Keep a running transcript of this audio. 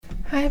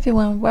Hi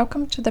everyone,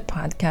 welcome to the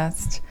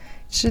podcast.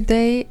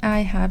 Today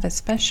I have a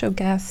special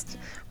guest,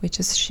 which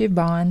is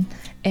Siobhan,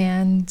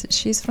 and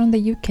she's from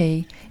the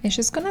UK, and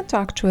she's going to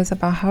talk to us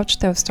about how to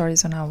tell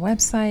stories on our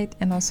website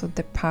and also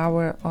the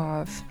power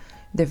of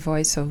the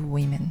voice of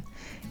women.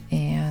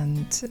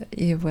 And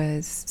it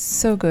was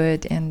so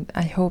good, and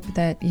I hope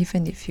that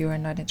even if you are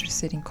not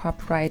interested in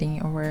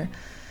copywriting or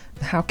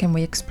how can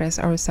we express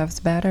ourselves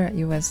better,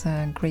 it was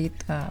a great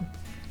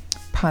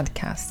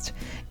podcast.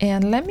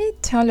 And let me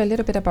tell you a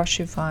little bit about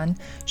Siobhan.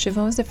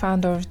 Siobhan is the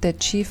founder of the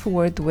Chief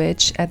Word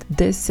Witch at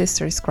This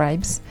Sister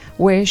Scribes,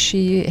 where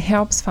she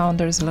helps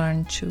founders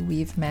learn to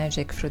weave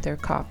magic through their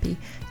copy,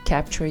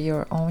 capture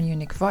your own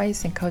unique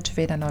voice, and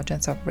cultivate an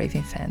audience of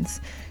raving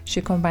fans.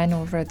 She combined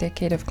over a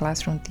decade of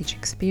classroom teaching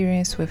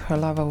experience with her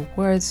love of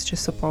words to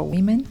support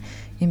women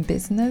in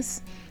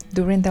business.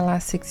 During the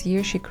last 6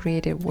 years, she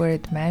created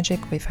Word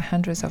Magic with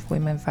hundreds of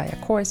women via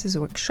courses,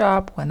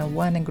 workshop,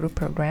 one-on-one, and group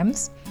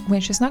programs.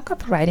 When she's not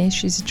copywriting,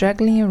 she's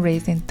juggling and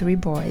raising 3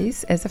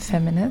 boys as a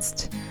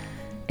feminist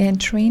and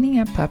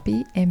training a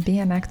puppy and being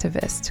an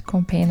activist,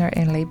 campaigner,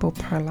 and label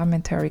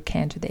parliamentary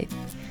candidate.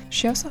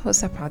 She also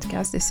hosts a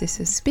podcast, The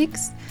Sister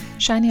Speaks,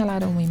 shining a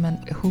light on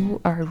women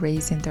who are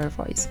raising their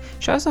voice.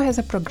 She also has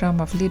a program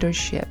of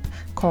leadership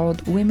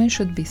called Women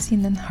Should Be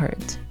Seen and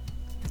Heard.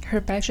 Her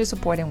passion is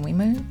supporting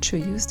women to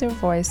use their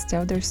voice,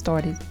 tell their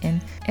stories,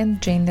 and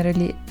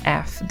generally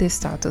F the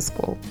status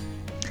quo.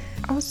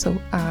 Also,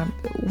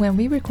 when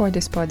we record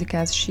this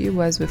podcast, she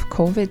was with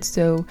COVID,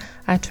 so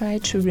I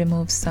tried to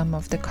remove some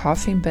of the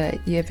coughing, but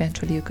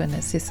eventually you're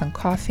gonna see some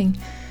coughing,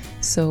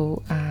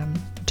 so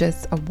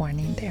just a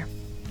warning there.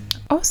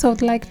 Also,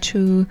 I'd like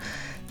to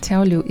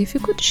tell you, if you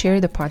could share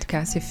the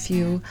podcast, if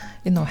you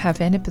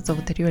have an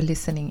episode that you're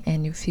listening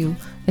and you feel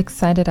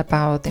excited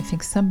about and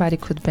think somebody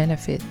could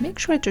benefit, make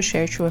sure to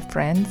share it to your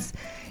friends,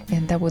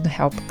 and that would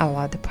help a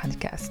lot the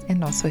podcast.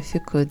 And also if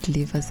you could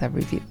leave us a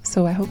review.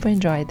 So I hope you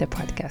enjoyed the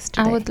podcast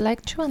today. I would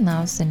like to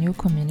announce the new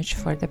community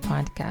for the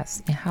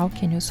podcast and how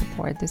can you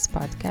support this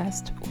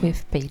podcast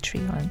with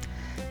Patreon.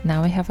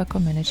 Now I have a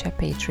community at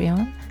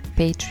Patreon,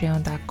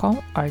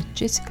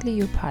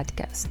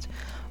 patreon.com/ArtisticallyYouPodcast.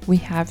 We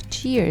have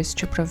tiers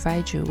to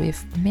provide you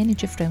with many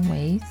different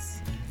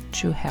ways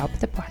to help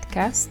the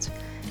podcast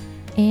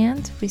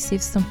and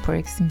receive some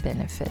perks and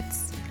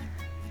benefits.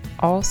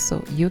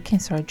 Also, you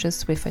can start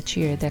just with a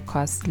tier that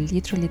costs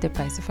literally the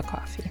price of a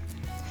coffee.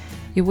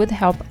 It would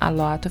help a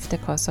lot with the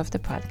cost of the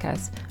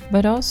podcast,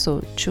 but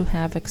also to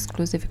have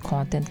exclusive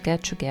content,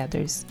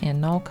 get-togethers,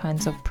 and all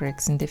kinds of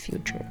perks in the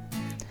future.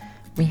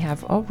 We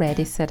have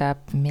already set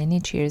up many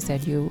tiers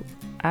that you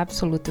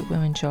absolutely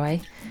will enjoy.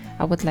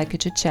 I would like you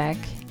to check,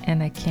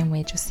 and I can't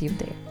wait to see you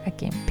there.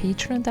 Again,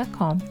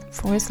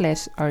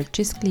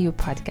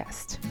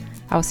 patreon.com/ArtisticallyYouPodcast.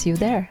 I'll see you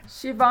there.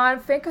 Siobhan,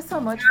 thank you so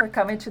much for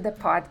coming to the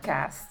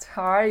podcast.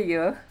 How are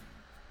you?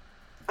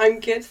 I'm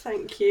good,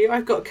 thank you.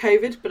 I've got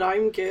COVID, but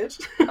I'm good.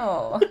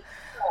 Oh,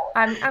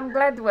 I'm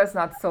glad it was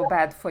not so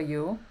bad for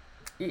you,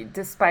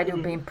 despite you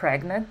being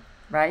pregnant,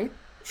 right?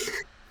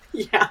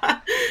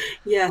 Yeah.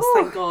 Yes,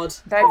 thank God.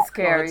 That's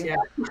scary. God, yeah.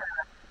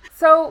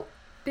 So,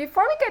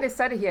 before we get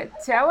started here,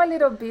 tell a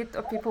little bit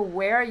of people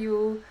where are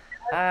you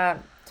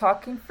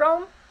talking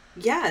from?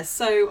 Yeah,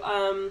 so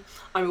I'm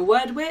a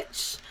word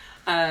witch.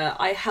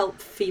 I help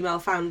female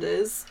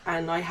founders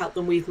and I help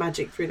them weave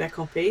magic through their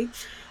copy.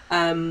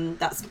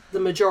 That's the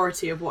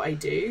majority of what I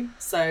do.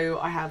 So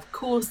I have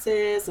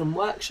courses and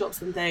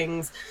workshops and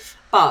things,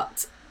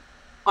 but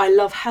I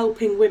love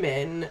helping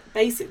women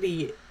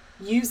basically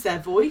use their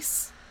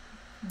voice,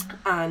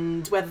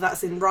 and whether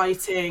that's in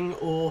writing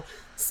or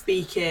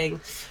speaking.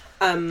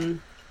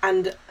 And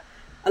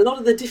a lot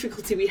of the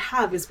difficulty we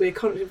have is we've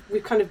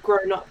kind of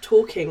grown up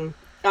talking,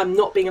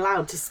 not being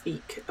allowed to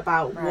speak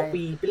about what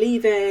we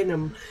believe in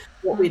and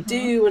what we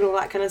do and all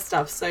that kind of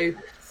stuff. So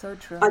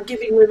true. I'm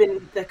giving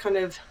women the kind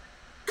of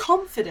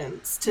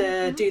confidence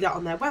to do that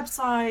on their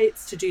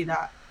websites, to do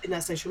that in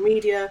their social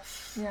media.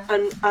 Yeah.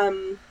 And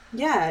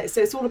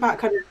so it's all about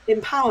kind of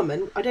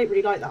empowerment. I don't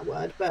really like that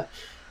word, but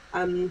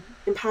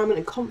empowerment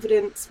and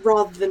confidence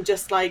rather than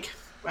just like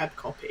web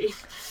copy.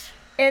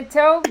 And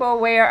tell me,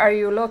 where are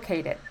you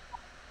located?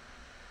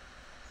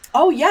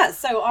 Oh yeah,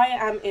 so I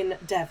am in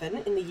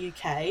Devon in the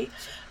UK,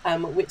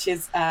 which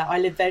is I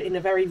live in a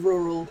very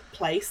rural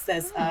place.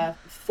 There's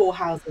 4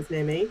 houses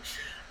near me.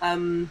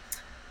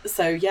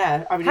 So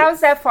yeah, I mean, how's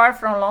that far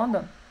from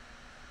London?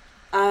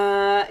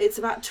 It's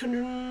about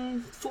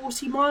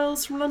 240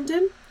 miles from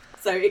London.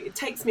 So it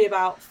takes me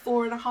about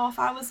 4.5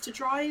 hours to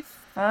drive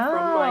from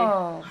my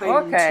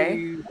home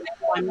to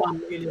my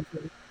mum who lives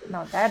in.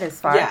 No, that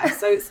is far. Yeah,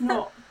 so it's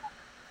not.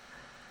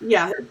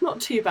 Yeah, it's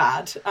not too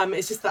bad.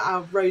 It's just that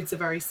our roads are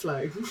very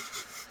slow.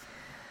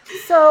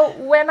 So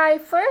when I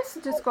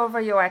first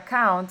discovered your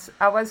account,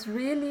 I was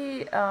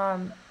really,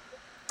 I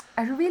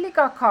really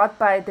got caught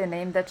by the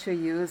name that you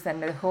use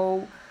and the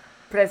whole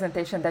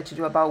presentation that you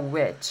do about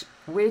witch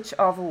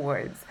of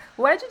words.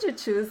 Why did you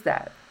choose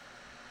that?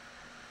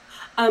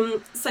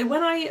 So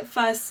when I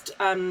first,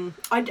 I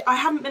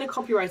haven't been a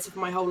copywriter for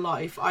my whole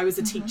life. I was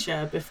a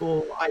teacher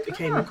before I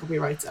became a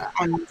copywriter,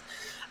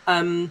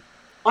 and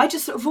I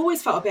just sort of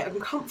always felt a bit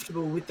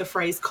uncomfortable with the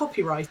phrase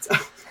copywriter,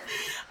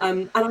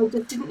 and I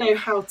just didn't know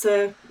how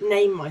to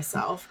name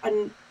myself.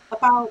 And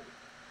about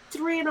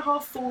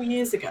 3.5, 4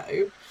 years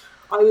ago,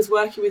 I was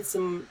working with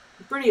some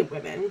brilliant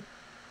women,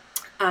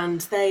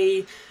 and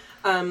they,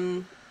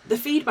 the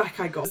feedback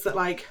I got was that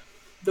like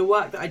the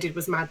work that I did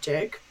was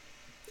magic,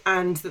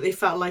 and that they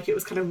felt like it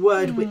was kind of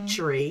word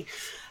witchery,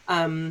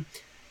 and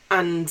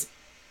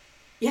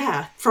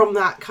yeah, from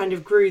that kind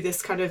of grew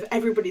this kind of,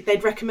 everybody,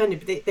 they'd recommend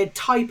it, but they'd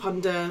type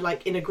under,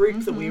 like in a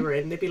group that we were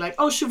in, they'd be like,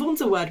 oh,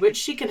 Siobhan's a word witch,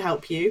 she can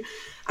help you.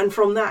 And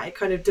from that it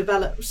kind of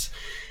developed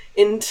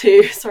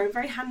into, sorry, I'm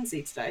very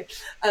handsy today,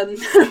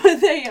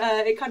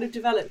 it kind of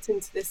developed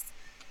into this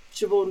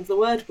Siobhan's the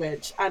word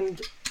witch, and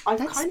I've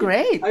That's kind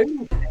great. of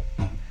owned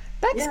it.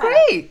 That's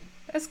great.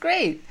 That's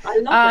great. I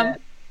love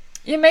it.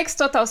 It makes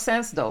total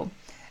sense though,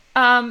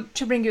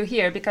 to bring you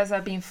here, because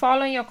I've been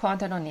following your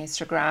content on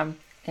Instagram,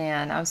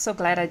 and I'm so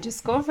glad I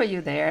discovered you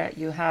there.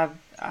 You have,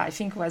 I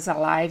think it was a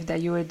live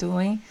that you were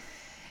doing.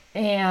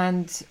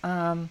 And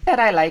that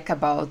I like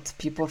about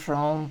people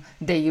from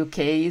the UK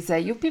is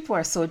that you people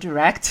are so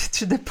direct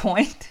to the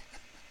point.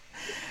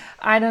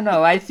 I don't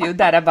know, I feel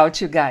that about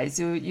you guys.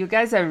 You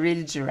guys are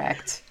really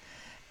direct.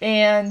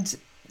 And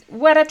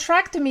what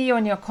attracted me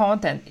on your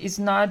content is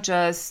not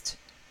just,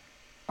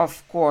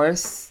 of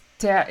course,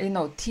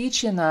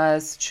 teaching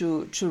us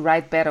to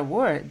write better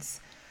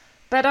words,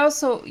 but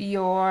also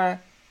your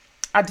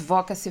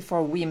advocacy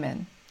for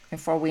women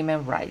and for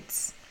women's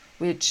rights,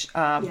 which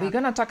we're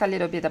going to talk a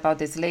little bit about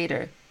this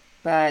later.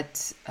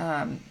 But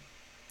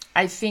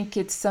I think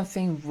it's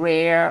something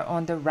rare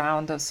on the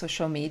round of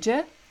social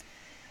media,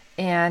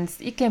 and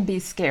it can be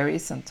scary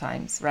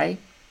sometimes, right?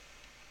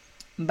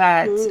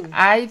 But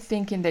I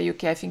think in the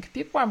UK, I think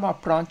people are more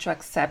prone to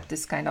accept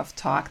this kind of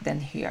talk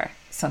than here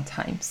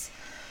sometimes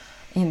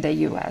in the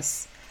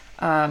US.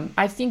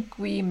 I think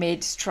we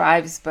made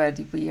strides, but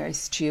we are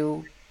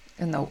still,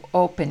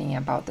 opening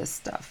about this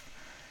stuff.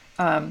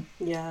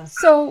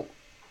 So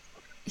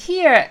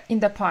here in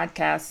the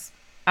podcast,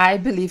 I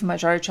believe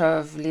majority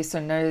of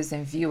listeners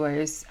and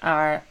viewers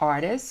are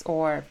artists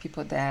or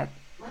people that,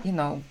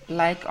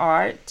 like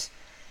art.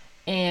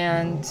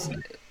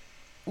 And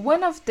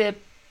one of the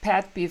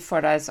pet peeve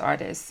for us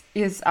artists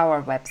is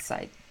our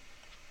website.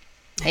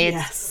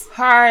 It's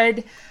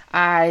hard.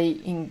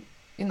 In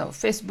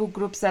Facebook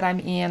groups that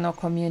I'm in or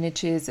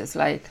communities, it's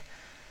like,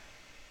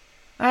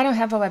 I don't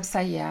have a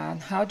website yet.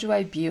 How do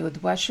I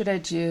build? What should I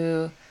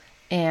do?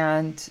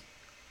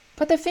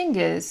 But the thing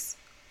is,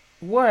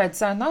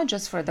 words are not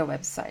just for the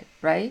website,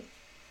 right?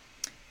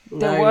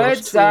 The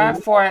words are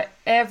for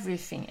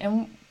everything.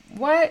 And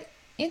what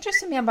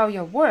interests me about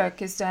your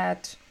work is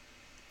that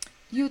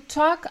you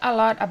talk a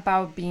lot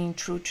about being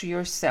true to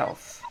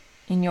yourself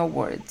in your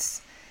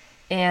words.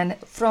 And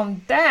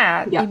from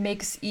that, it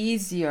makes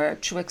easier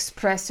to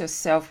express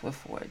yourself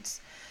with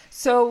words.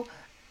 So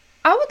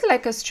I would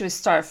like us to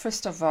start,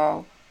 first of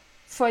all,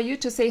 for you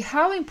to say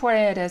how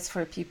important it is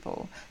for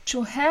people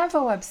to have a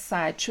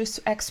website to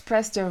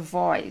express their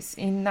voice,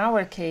 in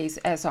our case,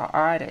 as our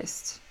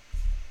artists.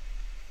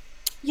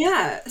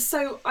 Yeah,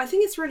 so I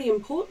think it's really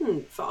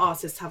important for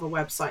artists to have a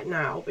website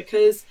now,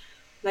 because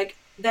like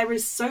there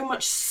is so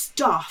much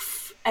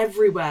stuff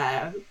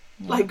everywhere,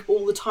 like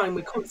all the time.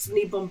 We're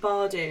constantly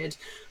bombarded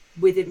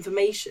with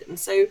information.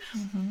 So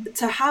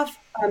to have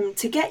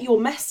to get your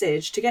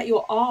message, to get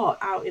your art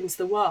out into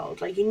the world,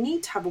 like you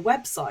need to have a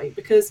website,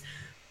 because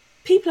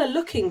people are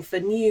looking for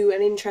new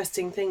and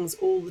interesting things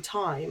all the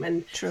time.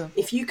 And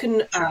if you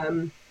can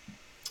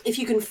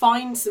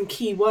find some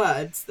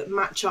keywords that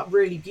match up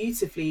really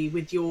beautifully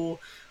with your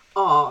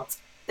art,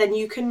 then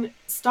you can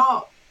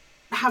start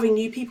having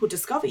new people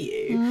discover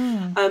you.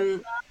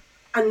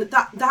 And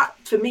that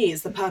for me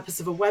is the purpose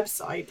of a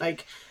website.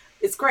 Like,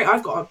 it's great.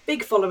 I've got a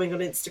big following on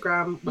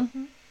Instagram,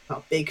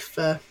 not big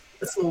for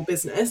a small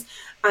business,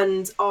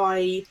 and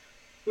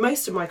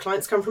most of my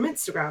clients come from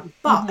Instagram,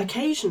 but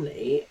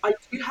occasionally I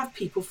do have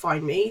people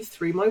find me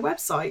through my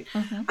website,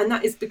 and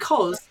that is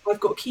because I've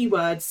got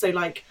keywords. So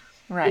like,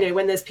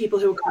 when there's people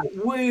who are kind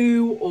of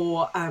woo,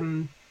 or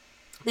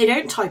they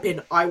don't type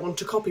in "I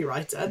want a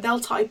copywriter," they'll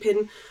type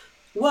in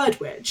 "word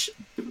witch,"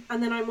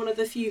 and then I'm one of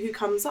the few who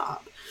comes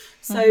up.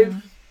 So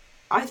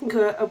I think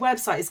a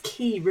website is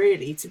key,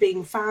 really, to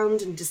being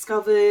found and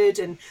discovered,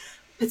 and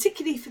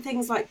particularly for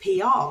things like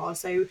PR.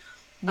 So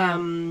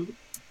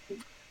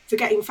for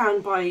getting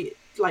found by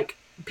like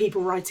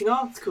people writing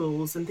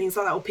articles and things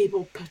like that, or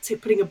people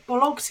putting a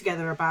blog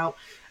together about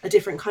a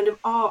different kind of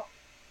art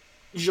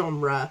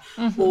genre,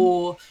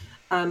 or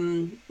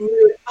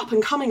up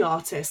and coming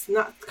artists and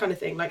that kind of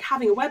thing. Like,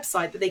 having a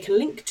website that they can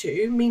link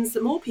to means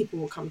that more people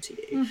will come to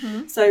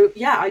you. So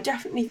yeah, I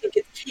definitely think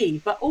it's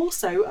key, but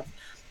also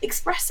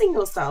expressing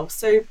yourself.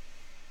 So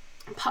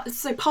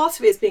so part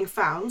of it is being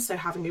found, so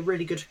having a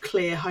really good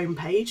clear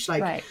homepage,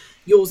 like Right.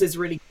 yours is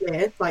really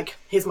clear, like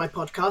here's my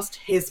podcast,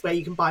 here's where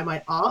you can buy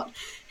my art,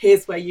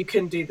 here's where you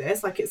can do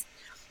this, like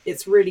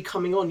it's really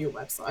coming on your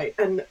website.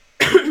 And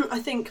I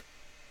think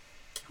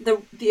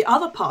the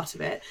other part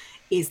of it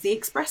is the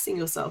expressing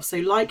yourself. So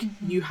like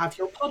you have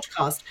your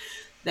podcast,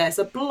 there's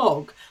a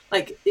blog,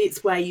 like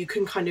it's where you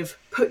can kind of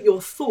put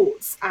your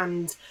thoughts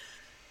and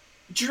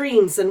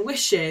dreams and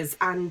wishes,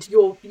 and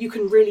you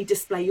can really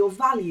display your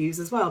values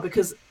as well,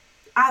 because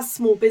as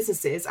small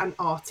businesses, and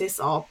artists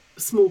are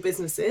small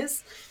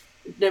businesses,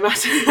 no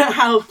matter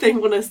how they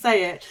want to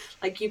say it,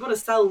 like you've got to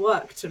sell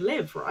work to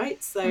live,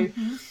 right? So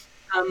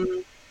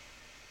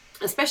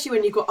especially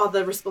when you've got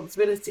other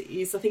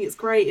responsibilities, I think it's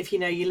great if you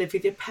live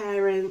with your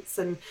parents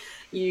and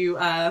you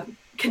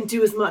can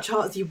do as much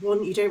art as you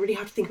want. You don't really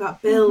have to think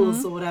about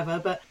bills or whatever,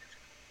 but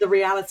the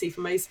reality for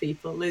most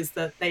people is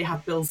that they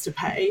have bills to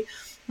pay.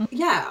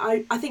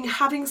 Yeah, I think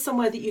having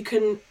somewhere that you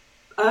can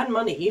earn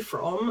money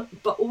from,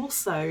 but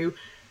also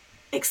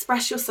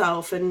express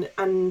yourself, and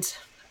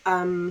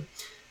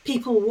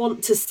people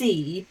want to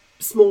see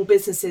small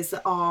businesses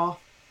that are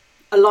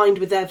aligned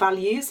with their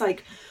values.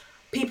 Like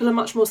people are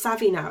much more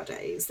savvy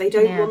nowadays. They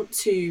don't want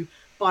to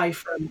buy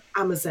from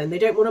Amazon. They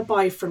don't want to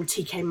buy from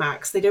TK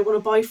Maxx. They don't want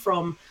to buy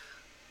from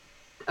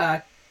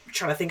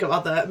trying to think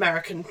of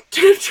American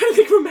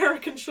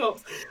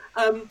shops.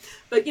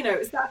 But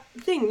it's that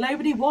thing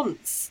nobody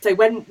wants. So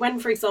when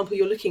for example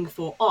you're looking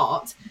for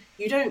art,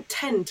 you don't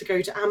tend to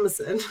go to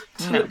Amazon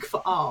to look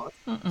for art.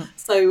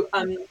 So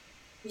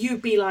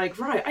you'd be like,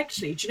 right,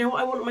 actually, do you know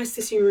what I want on my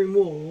sitting room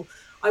wall?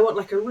 I want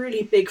like a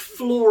really big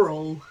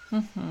floral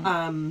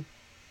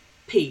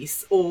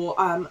piece, or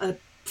a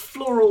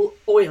floral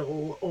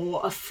oil,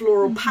 or a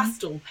floral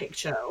pastel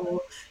picture,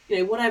 or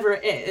whatever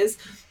it is,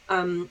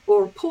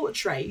 or a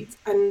portrait.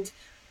 And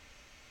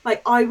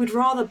like I would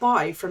rather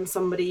buy from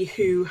somebody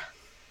who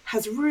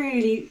has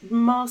really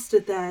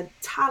mastered their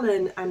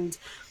talent and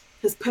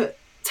has put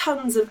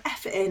tons of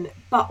effort in,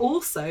 but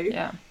also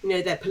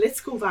their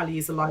political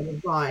values align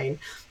with mine.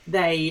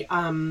 They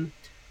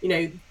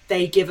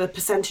they give a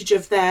percentage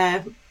of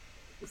their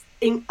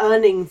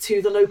earning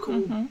to the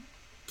local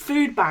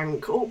food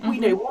bank, or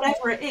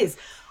whatever it is.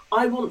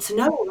 I want to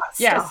know all that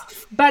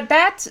stuff. But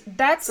that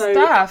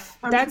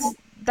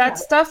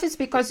stuff is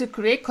because you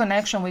create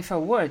connection with your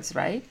words,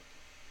 right?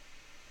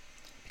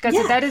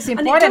 Because that is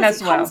important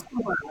as well.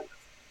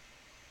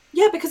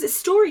 Yeah, because it's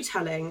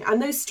storytelling,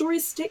 and those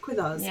stories stick with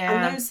us,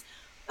 and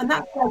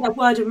that's where the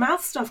word of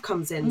mouth stuff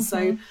comes in.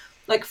 So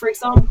like for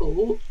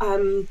example,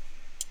 in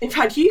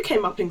fact you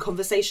came up in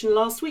conversation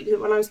last week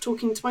when I was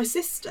talking to my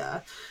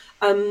sister,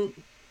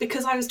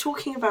 because I was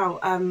talking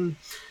about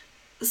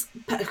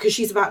because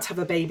she's about to have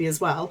a baby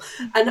as well,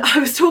 and I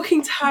was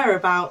talking to her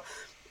about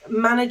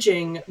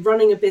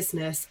running a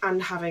business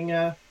and having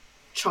a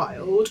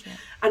child,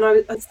 and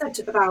I said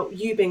about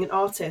you being an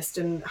artist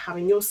and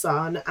having your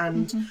son,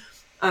 and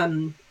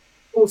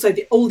also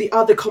all the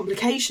other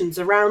complications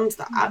around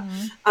that,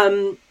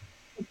 that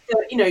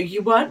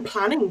you weren't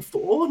planning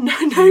for. No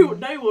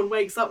one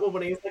wakes up one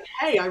morning and is like,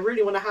 hey, I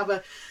really want to have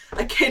a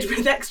kid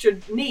with extra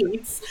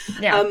needs.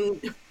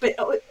 But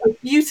as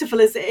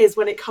beautiful as it is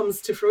when it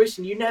comes to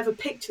fruition, you never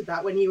pictured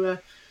that when you were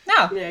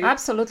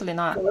absolutely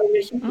not.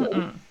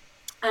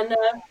 And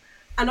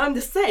I'm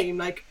the same.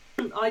 Like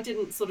I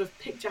didn't sort of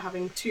picture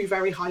having two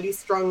very highly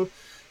strung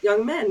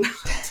young men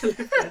to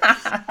live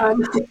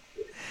with.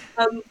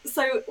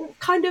 So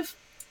kind of,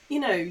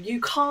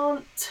 you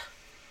can't,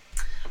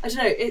 I don't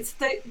know, it's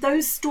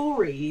those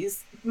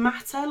stories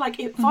matter. Like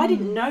if I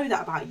didn't know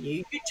that about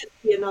you, you'd just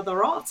be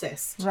another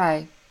artist.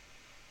 Right.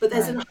 But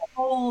there's a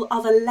whole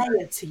other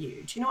layer to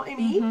you. Do you know what I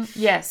mean?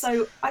 Yes.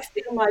 So I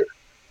feel like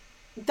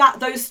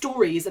that those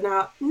stories are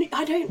now,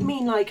 I don't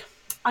mean like,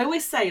 I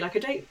always say, like, I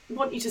don't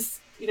want you to,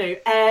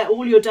 air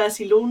all your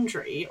dirty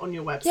laundry on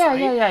your website.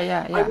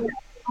 Yeah. I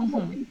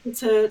want people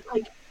to,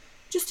 like,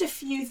 just a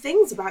few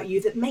things about you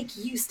that make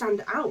you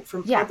stand out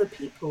from other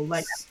people,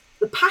 like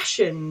the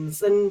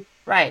passions and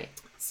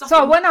So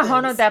I want to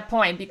honor that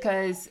point,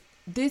 because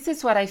this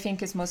is what I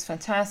think is most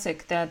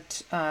fantastic,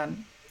 that I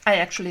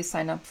actually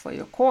signed up for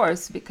your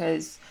course,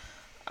 because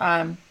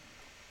I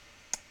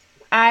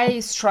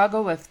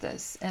struggle with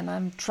this, and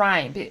I'm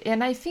trying,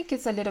 and I think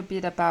it's a little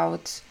bit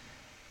about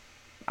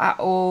our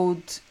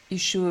old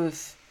issue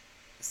of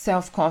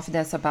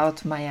self-confidence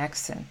about my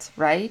accent,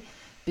 right?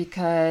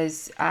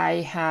 Because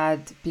I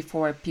had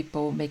before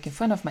people making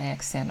fun of my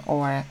accent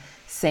or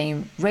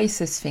saying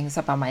racist things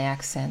about my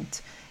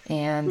accent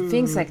and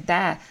things like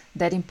that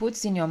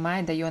inputs in your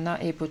mind that you're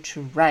not able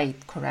to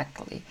write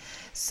correctly.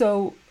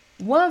 So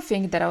one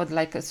thing that I would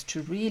like us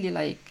to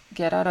really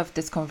get out of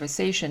this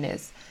conversation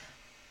is,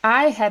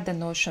 I had the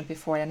notion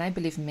before, and I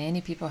believe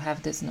many people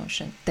have this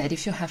notion, that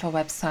if you have a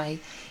website,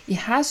 it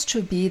has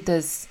to be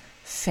this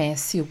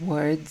fancy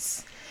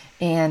words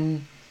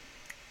and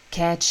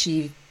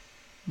catchy.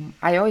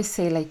 I always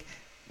say,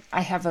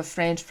 I have a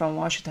friend from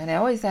Washington. I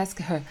always ask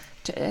her,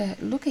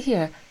 look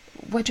here,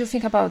 what do you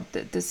think about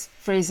this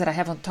phrase that I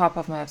have on top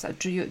of my website?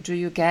 Do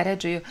you get it?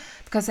 Do you,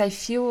 because I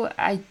feel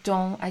I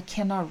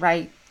cannot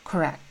write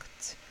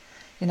correct,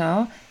 you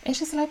know? And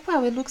she's like,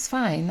 well, it looks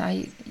fine.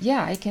 I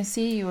can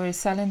see you are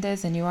selling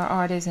this and you are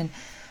artists, and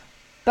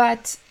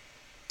but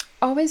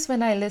always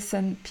when I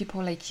listen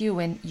people like you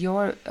and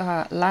your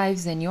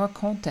lives and your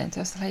content,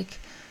 I was like,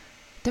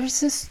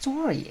 there's a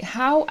story.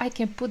 How I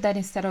can put that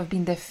instead of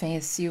being the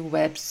fancy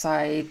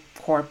website,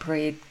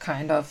 corporate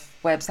kind of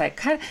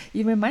website.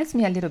 It reminds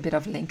me a little bit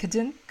of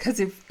LinkedIn, because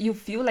if you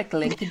feel like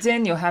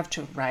LinkedIn, you have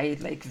to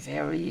write like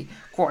very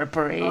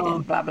corporate Oh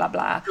and blah blah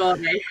blah. God,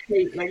 I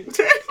hate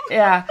LinkedIn.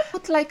 Yeah, I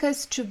would like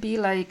us to be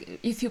like,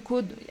 if you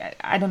could,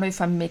 I don't know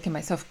if I'm making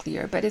myself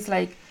clear, but it's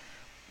like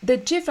the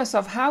difference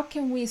of how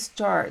can we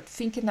start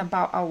thinking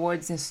about our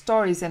words in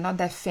stories and not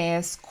that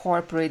fancy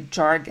corporate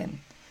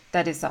jargon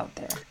that is out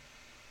there.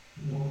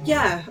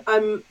 Yeah.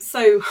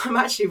 So I'm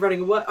actually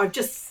running a work. I've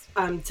just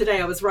today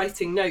I was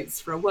writing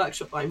notes for a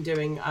workshop I'm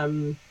doing,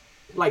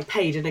 like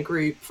paid in a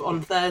group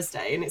on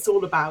Thursday, and it's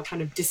all about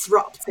kind of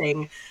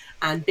disrupting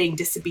and being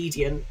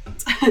disobedient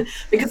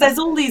because there's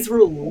all these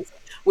rules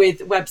with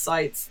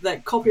websites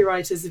that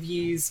copywriters have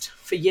used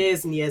for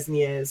years and years and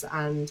years,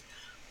 and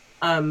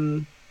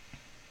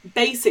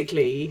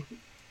basically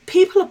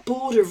people are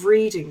bored of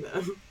reading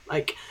them.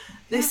 Like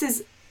this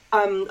is,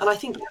 and I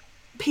think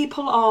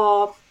people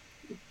are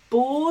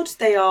bored,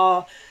 they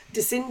are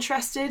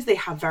disinterested, they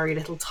have very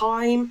little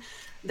time.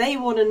 They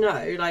want to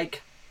know,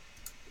 like,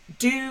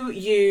 do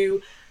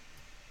you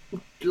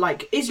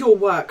like, is your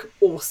work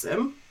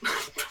awesome?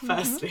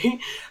 Firstly,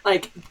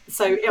 like,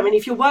 so I mean,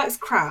 if your work's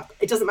crap,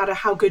 it doesn't matter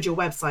how good your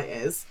website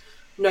is,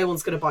 no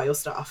one's going to buy your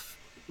stuff.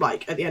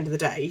 Like at the end of the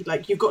day,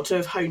 like you've got to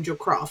have honed your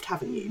craft,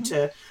 haven't you?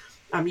 To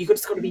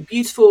it's got to be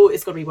beautiful,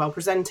 it's got to be well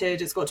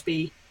presented, it's got to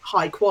be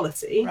high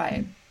quality.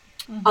 Right.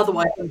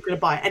 Otherwise I'm going to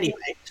buy it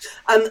anyway.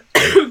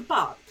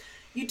 But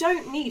you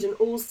don't need an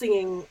all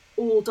singing,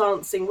 all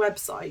dancing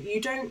website. You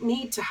don't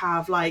need to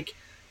have like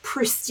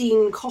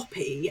pristine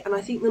copy. And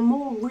I think the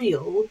more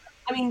real,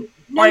 I mean,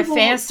 no Or one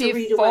wants to fancy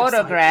read a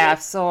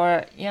photographs,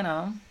 or,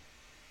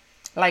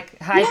 like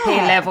high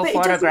pay level but it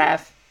doesn't.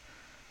 photograph.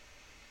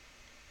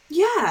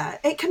 Yeah,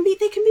 it can be.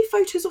 They can be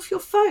photos off your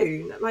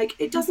phone. Like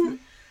it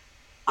doesn't.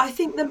 I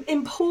think the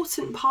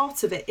important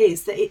part of it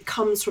is that it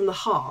comes from the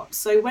heart.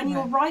 So when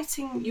you're Right.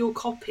 writing your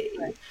copy,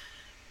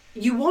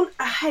 you want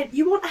a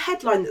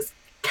headline that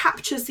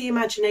captures the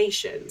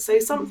imagination. So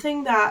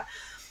something that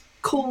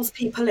calls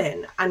people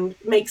in and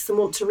makes them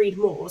want to read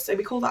more. So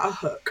we call that a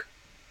hook.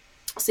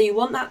 So you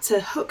want that to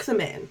hook them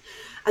in,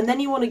 and then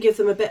you want to give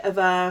them a bit of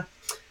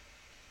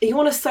you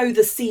want to sow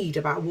the seed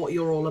about what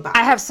you're all about.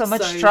 I have so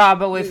much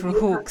trouble with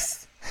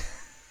hooks.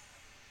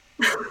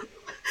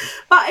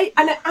 But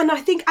and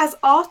I think as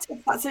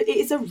artists, it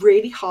is a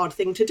really hard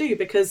thing to do,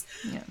 because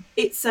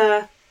it's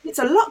a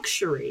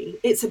luxury.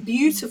 It's a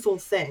beautiful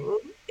thing,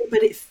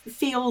 but it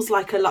feels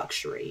like a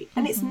luxury,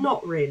 and it's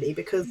not really,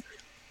 because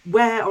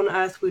where on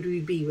earth would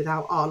we be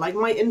without art? Like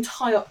my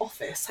entire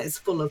office is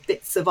full of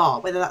bits of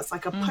art, whether that's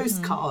like a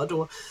postcard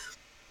or,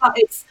 but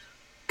it's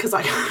because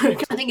I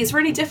think it's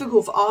really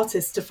difficult for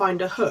artists to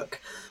find a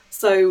hook.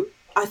 So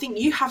I think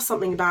you have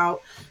something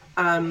about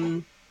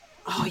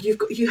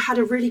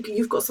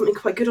you've got something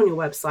quite good on your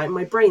website.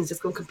 My brain's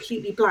just gone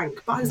completely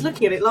blank, but I was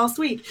looking at it last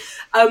week.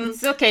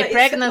 It's okay.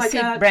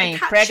 Pregnancy like brain.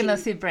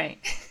 Pregnancy brain.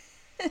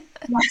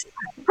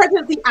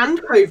 Pregnancy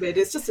and COVID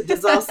is just a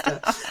disaster.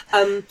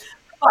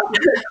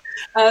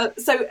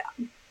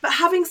 But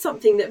having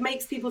something that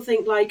makes people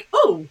think like,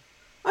 oh,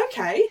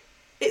 okay,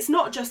 it's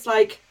not just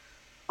like,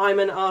 I'm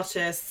an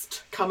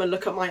artist, come and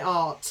look at my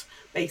art,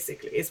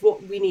 basically, is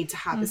what we need to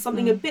have. Is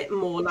something a bit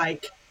more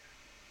like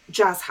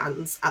jazz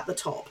hands at the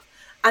top.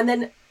 And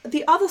then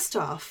the other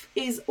stuff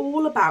is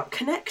all about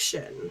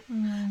connection.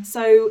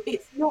 So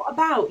it's not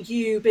about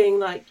you being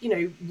like,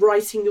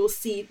 writing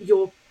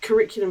your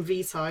curriculum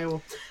vitae,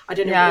 or I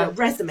don't know, your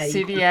resume.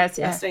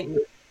 CVS, don't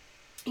you?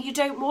 You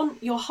don't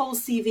want your whole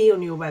CV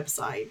on your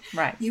website.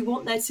 Right. You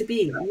want there to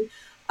be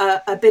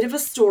a bit of a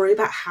story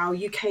about how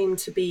you came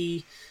to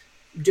be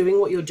doing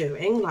what you're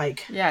doing.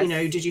 Like,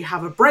 did you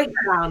have a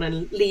breakdown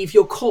and leave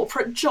your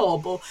corporate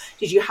job, or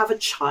did you have a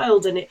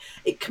child and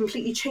it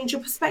completely changed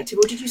your perspective,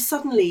 or did you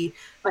suddenly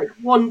like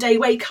one day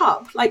wake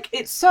up? Like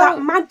it's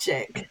that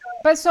magic.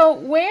 But so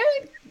where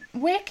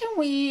can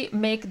we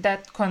make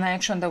that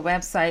connection? The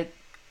website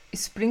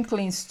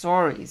sprinkling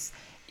stories.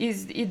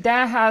 Is it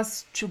that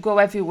has to go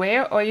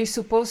everywhere, or is it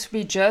supposed to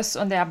be just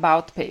on the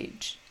about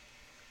page?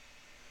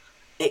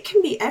 It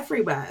can be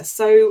everywhere.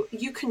 So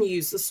you can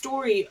use the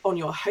story on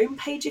your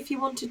homepage if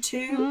you wanted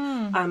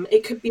to.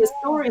 It could be a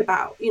story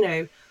about,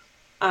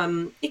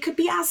 it could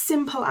be as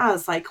simple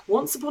as like,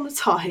 once upon a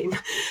time,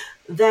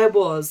 there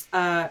was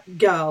a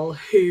girl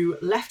who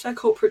left her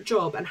corporate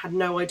job and had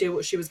no idea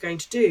what she was going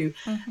to do.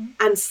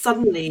 And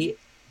suddenly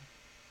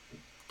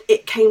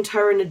it came to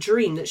her in a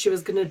dream that she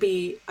was going to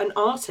be an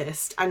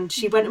artist, and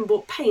she went and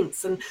bought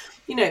paints, and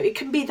it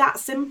can be that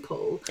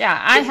simple.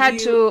 I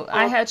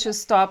had to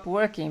stop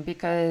working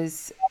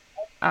because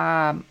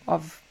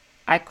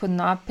I I could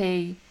not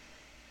pay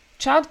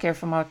childcare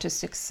for my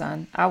autistic son.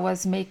 I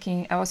was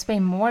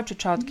paying more to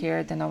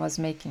childcare than I was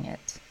making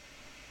it.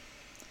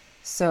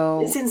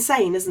 So It's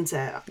insane, isn't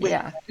it?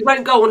 yeah. We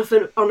won't go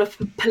on a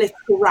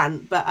political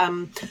rant, but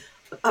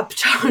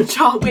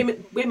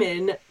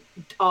women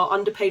are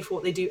underpaid for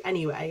what they do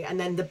anyway, and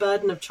then the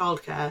burden of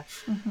childcare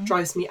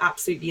drives me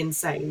absolutely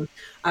insane.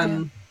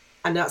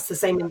 And that's the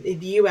same in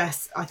the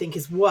US. I think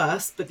is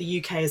worse, but the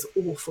UK is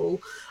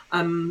awful.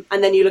 And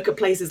then you look at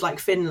places like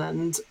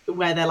Finland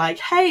where they're like,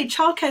 "Hey,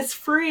 childcare's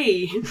free."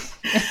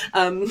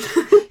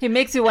 It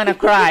makes you want to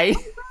cry.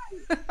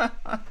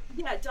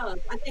 Yeah, it does.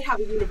 And they have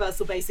a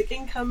universal basic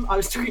income. I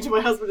was talking to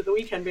my husband at the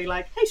weekend, being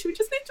like, "Hey, should we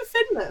just move to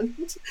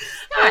Finland?"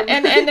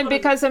 And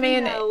because I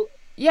mean,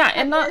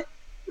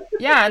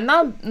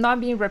 not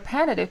being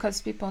repetitive, because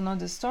people know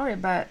the story,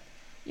 but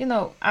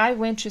I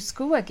went to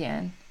school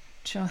again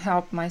to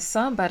help my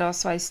son, but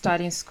also I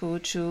started in school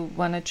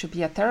wanted to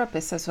be a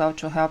therapist as well,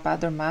 to help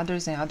other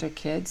mothers and other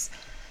kids.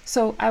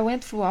 So I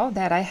went through all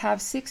that. I have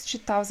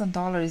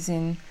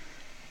 $60,000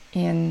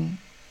 in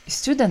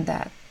student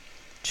debt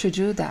to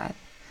do that.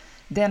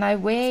 Then I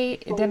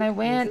went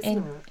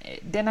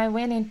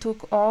and took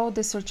all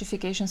the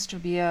certifications to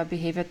be a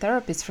behavior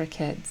therapist for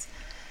kids,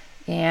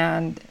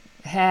 and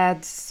had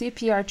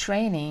CPR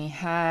training,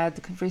 had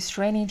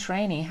restraining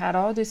training, had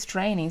all these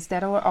trainings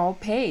that were all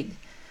paid,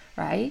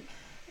 right?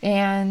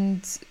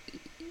 And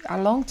a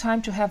long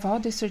time to have all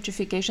the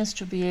certifications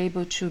to be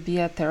able to be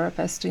a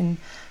therapist in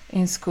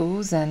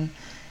schools. And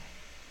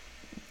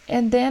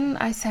then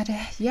I said,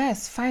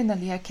 yes,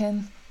 finally I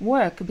can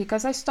work,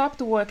 because I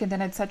stopped work and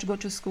then I decided to go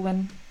to school,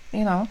 and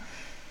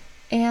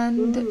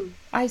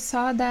I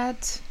saw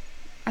that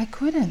I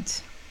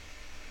couldn't.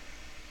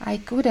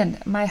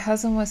 My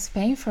husband was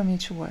paying for me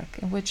to work,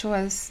 which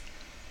was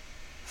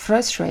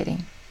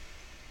frustrating.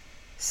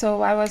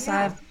 So I was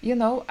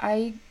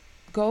I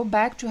go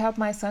back to help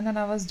my son, and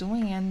I was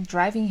doing and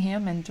driving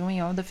him and doing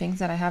all the things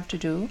that I have to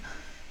do.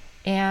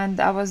 And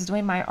I was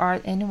doing my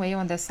art anyway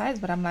on the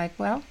side, but I'm like,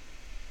 well,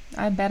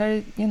 I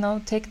better,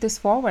 take this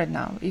forward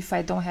now if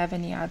I don't have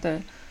any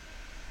other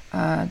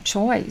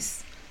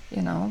choice,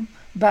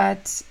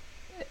 But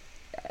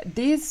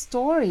these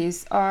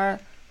stories are,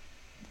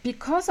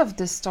 because of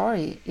this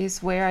story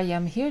is where I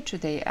am here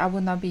today. I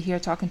would not be here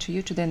talking to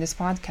you today in this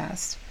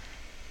podcast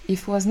if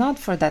it was not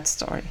for that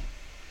story.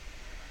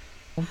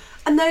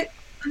 And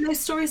those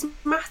stories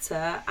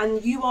matter,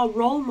 and you are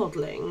role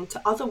modeling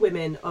to other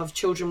women of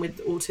children with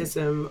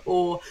autism,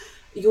 or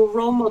you're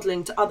role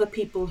modeling to other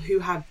people who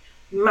have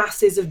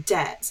masses of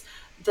debt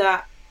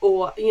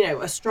or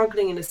are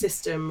struggling in a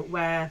system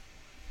where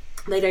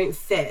they don't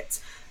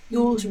fit.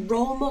 You're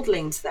role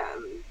modeling to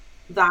them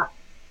that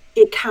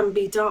it can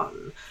be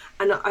done.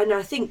 And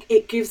I think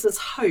it gives us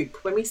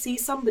hope when we see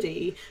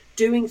somebody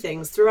doing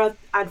things through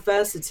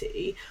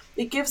adversity.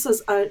 It gives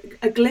us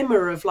a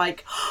glimmer of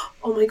like,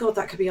 oh my God,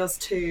 that could be us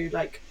too.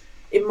 Like,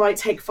 it might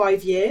take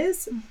 5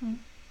 years,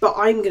 but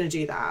I'm going to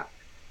do that.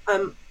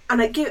 And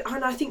I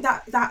think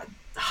that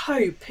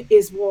hope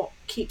is what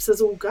keeps us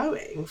all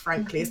going,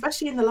 frankly,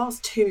 especially in the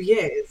last 2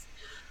 years.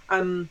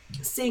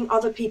 Seeing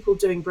other people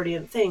doing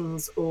brilliant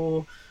things,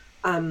 or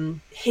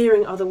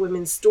hearing other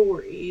women's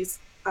stories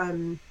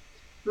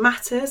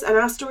matters, and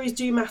our stories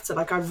do matter.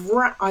 Like I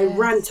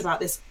rant about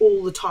this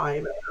all the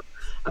time,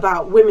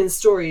 about women's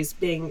stories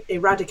being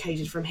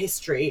eradicated from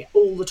history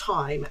all the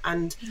time.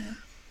 And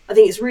I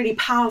think it's really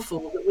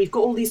powerful that we've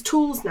got all these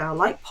tools now,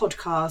 like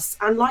podcasts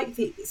and like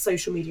the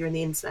social media and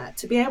the internet,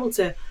 to be able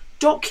to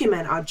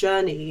document our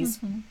journeys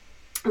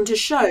and to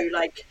show,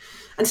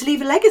 and to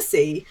leave a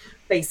legacy,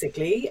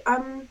 basically.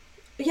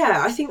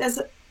 I think there's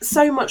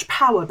so much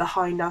power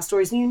behind our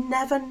stories, and you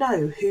never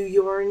know who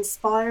you're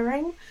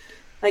inspiring.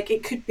 Like,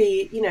 it could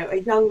be, a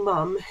young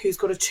mum who's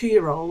got a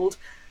 2-year-old,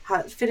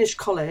 finished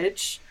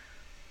college,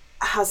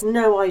 has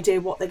no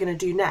idea what they're going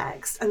to do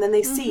next. And then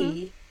they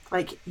see,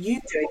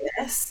 you doing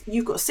this,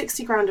 you've got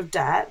 60 grand of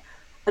debt,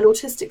 an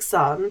autistic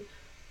son,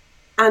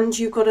 and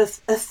you've got a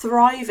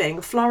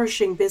thriving,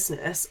 flourishing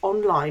business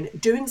online,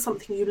 doing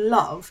something you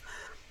love.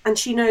 And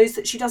she knows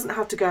that she doesn't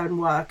have to go and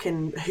work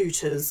in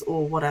Hooters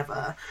or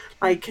whatever.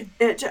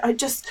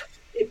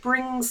 It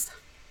brings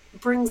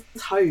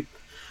hope.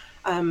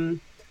 And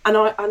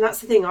that's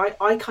the thing.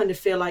 I kind of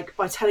feel like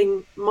by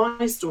telling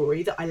my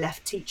story that I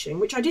left teaching,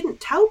 which I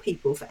didn't tell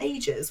people for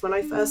ages when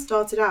I first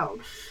started out.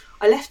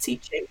 I left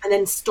teaching and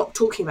then stopped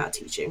talking about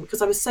teaching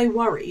because I was so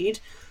worried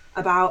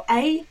about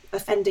A,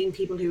 offending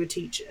people who were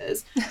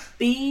teachers,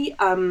 B,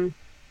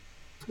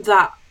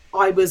 that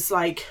I was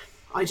like,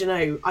 I don't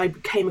know, I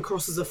came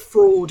across as a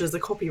fraud as a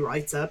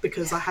copywriter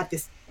because I had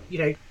this,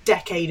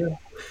 decade of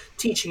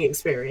teaching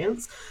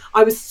experience.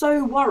 I was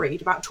so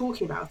worried about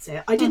talking about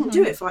it. I didn't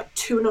do it for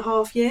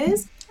 2.5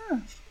 years.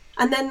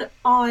 And then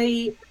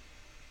I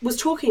was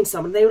talking to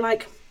someone, they were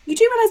like, you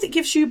do realise it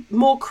gives you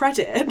more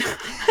credit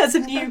as a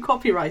new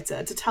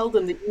copywriter to tell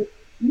them that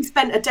you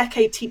spent a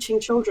decade teaching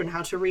children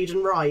how to read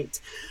and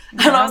write.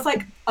 And I was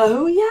like,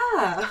 oh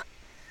yeah.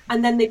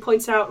 And then they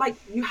pointed out,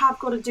 you have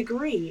got a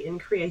degree in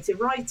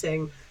creative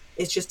writing.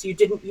 It's just you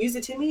didn't use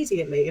it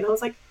immediately. And I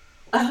was like,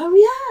 oh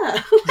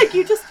yeah. Like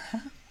you just,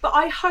 but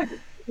I hope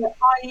that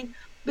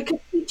because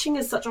teaching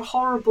is such a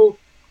horrible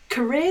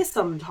career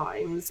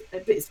sometimes,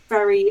 it's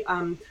very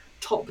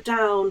top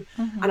down.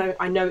 And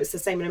I know it's the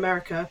same in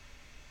America.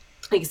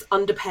 Like it's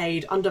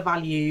underpaid,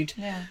 undervalued.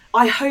 Yeah.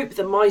 I hope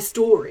that my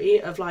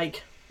story of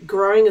like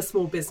growing a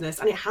small business,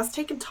 and it has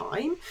taken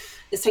time,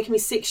 it's taken me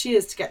 6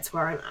 years to get to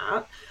where I'm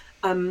at.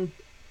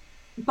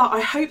 But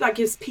I hope that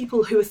gives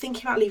people who are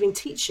thinking about leaving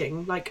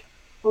teaching, like,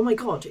 oh my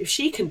God, if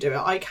she can do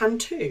it, I can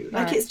too.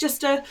 Like, Right. it's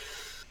just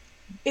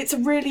it's a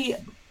really,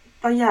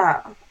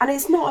 yeah. And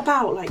it's not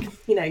about like,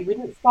 you know, we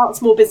didn't start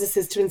small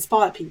businesses to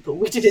inspire people.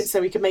 We did it so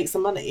we could make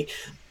some money.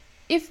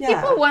 If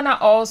people Yeah. want to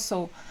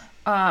also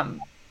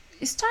um,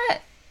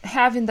 start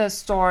having the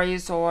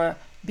stories or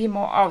be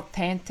more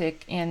authentic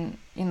in,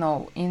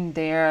 in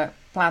their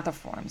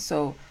platform. So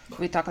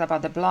we talked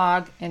about the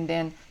blog, and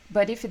then,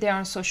 but if they're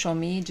on social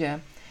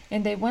media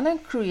and they want to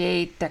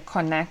create that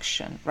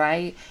connection,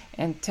 right,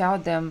 and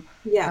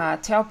Yeah.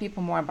 tell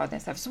people more about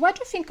themselves. So what do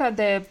you think are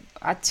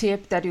a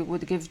tip that you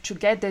would give to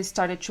get them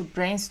started to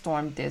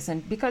brainstorm this?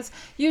 And because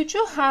you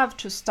do have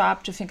to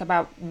stop to think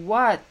about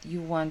what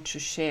you want to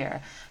share,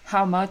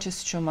 how much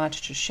is too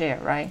much to share,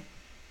 right?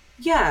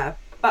 Yeah.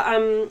 But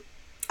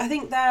I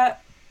think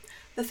that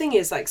the thing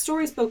is like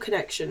stories build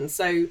connections.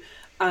 So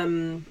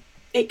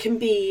it can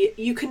be,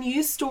 you can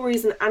use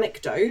stories and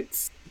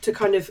anecdotes to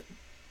kind of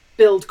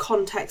build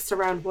context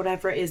around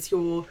whatever it is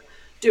you're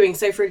doing.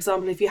 So for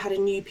example, if you had a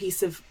new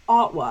piece of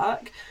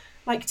artwork,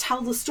 like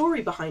tell the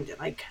story behind it.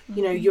 Like,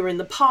 you know, you're in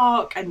the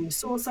park and you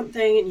saw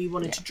something and you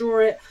wanted Yeah. to draw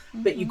it,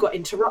 but you got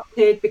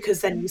interrupted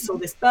because then you saw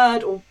this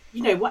bird, or,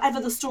 you know, whatever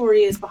the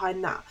story is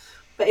behind that.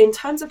 But in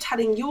terms of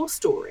telling your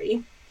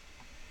story,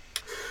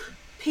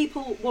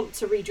 people want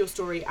to read your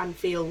story and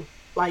feel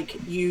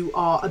like you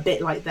are a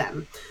bit like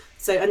them.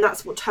 So, and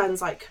that's what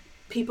turns like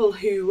people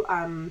who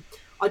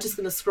are just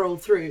going to scroll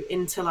through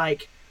into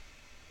like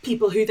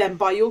people who then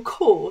buy your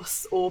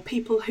course, or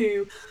people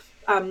who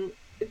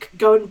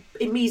go and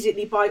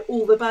immediately buy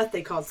all the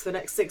birthday cards for the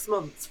next 6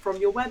 months from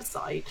your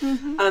website.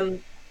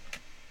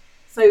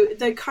 So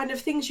the kind of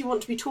things you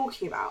want to be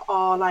talking about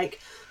are like,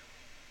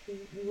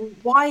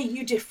 why are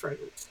you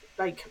different?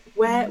 Like,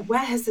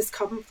 where has this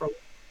come from?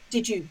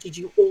 Did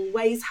you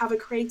always have a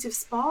creative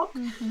spark?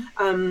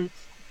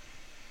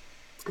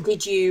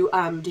 Did you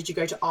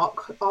go to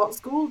art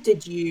school?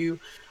 Did you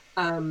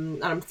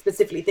and I'm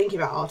specifically thinking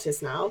about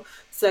artists now.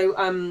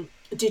 So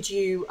did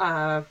you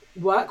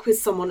work with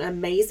someone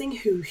amazing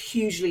who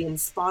hugely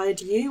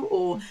inspired you,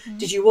 or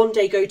did you one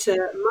day go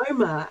to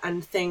MoMA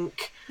and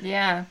think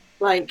Yeah.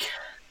 like,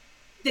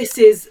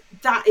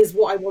 that is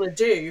what I want to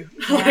do?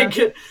 Yeah.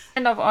 Like,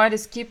 Kind of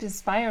artists keep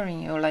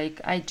inspiring you.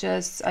 Like I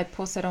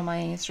posted on my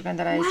Instagram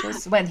that I yeah.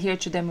 just went here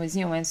to the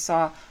museum and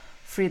saw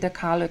Frida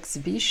Kahlo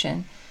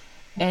exhibition,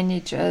 and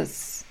it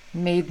just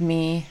made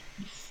me.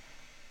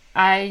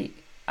 I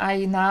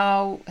I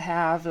now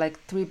have like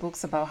 3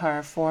 books about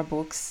her, 4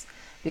 books,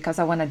 because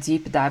I want to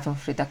deep dive on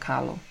Frida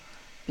Kahlo,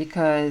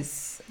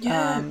 because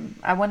Yeah.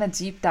 I want to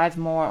deep dive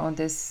more on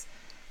this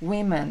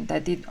women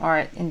that did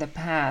art in the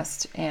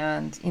past,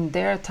 and in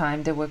their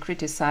time they were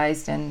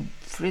criticized. And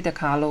Frida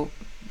Kahlo,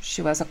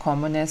 she was a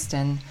communist,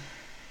 and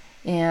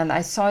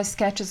I saw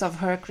sketches of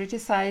her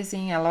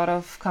criticizing a lot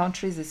of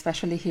countries,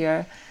 especially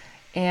here,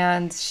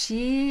 and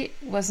she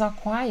was not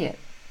quiet,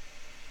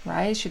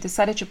 right? She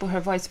decided to put her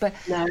voice. But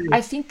No.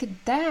 I think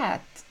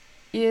that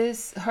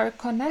is her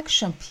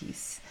connection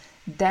piece.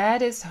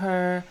 That is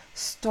her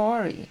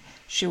story.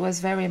 She was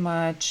very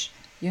much,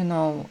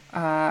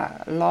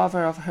 a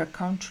lover of her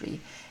country.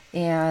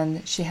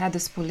 And she had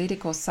this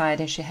political side,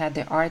 and she had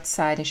the art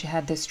side, and she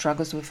had the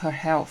struggles with her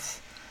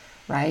health,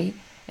 right?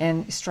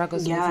 And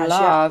struggles with Yeah, she had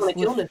love, chronic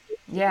with, illness.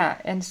 yeah,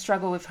 and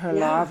struggle with her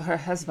Yeah. love, her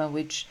husband,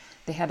 which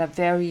they had a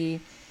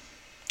very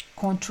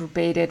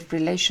conturbated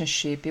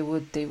relationship.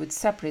 They would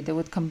separate, they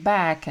would come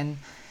back, and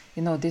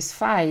these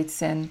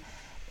fights, and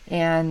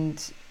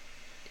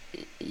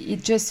it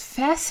just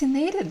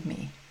fascinated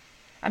me.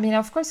 I mean,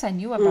 of course, I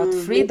knew about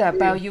Me Frida, too.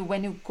 about you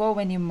when you go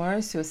and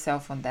immerse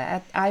yourself on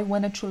that. I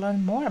wanted to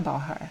learn more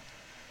about her,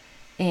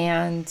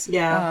 and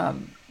Yeah.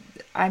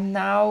 I'm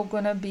now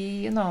gonna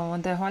be,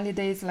 on the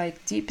holidays, like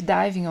deep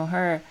diving on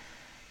her.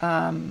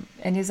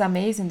 And it's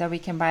amazing that we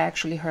can buy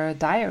actually her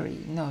diary.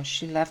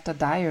 She left a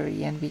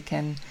diary, and we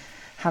can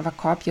have a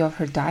copy of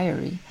her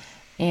diary.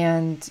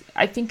 And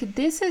I think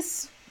this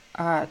is,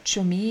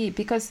 to me,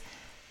 because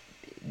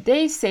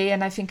they say,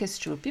 and I think it's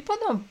true, people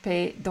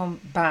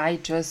don't buy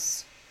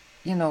just,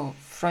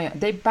 from,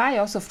 they buy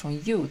also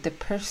from you, the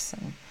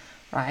person,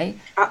 right?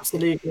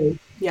 Absolutely.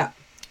 Yeah.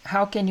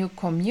 How can you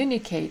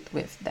communicate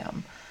with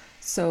them?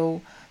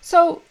 So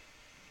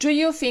do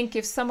you think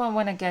if someone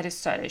want to get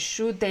started,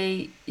 should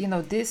they,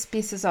 these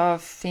pieces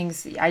of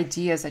things, the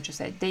ideas that you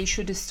said, they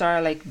should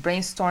start like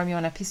brainstorming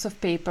on a piece of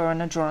paper,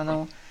 on a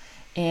journal,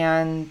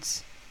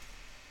 and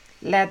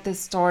let the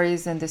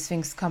stories and these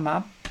things come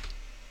up?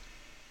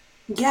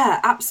 Yeah,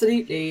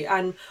 absolutely.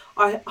 And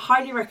I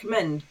highly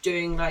recommend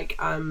doing like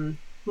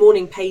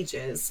morning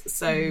pages.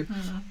 So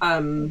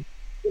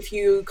if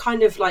you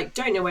kind of like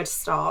don't know where to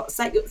start,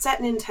 set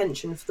an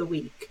intention for the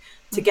week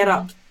to get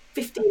up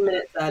 15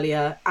 minutes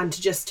earlier, and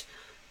to just,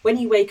 when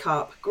you wake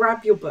up,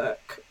 grab your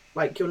book,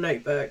 like your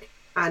notebook,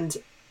 and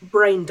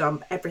brain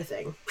dump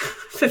everything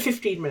for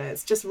 15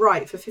 minutes. Just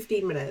write for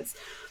 15 minutes.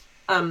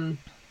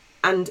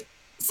 And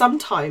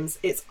sometimes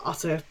it's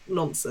utter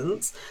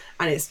nonsense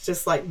and it's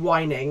just like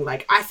whining,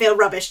 like, I feel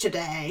rubbish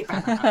today.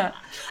 And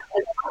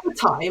other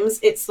times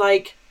it's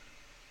like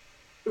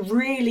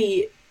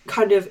really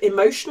kind of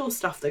emotional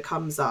stuff that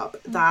comes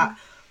up that,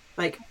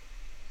 like,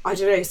 I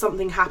don't know,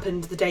 something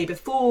happened the day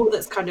before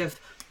that's kind of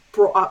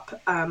brought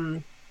up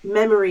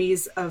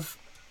memories of,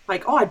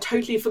 like, oh, I'd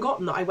totally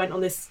forgotten that I went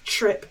on this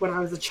trip when I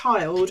was a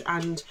child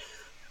and,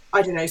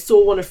 I don't know,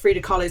 saw one of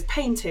Frida Kahlo's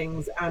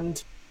paintings,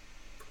 and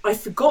I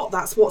forgot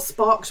that's what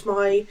sparked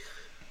my,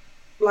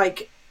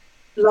 like,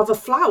 love of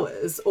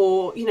flowers,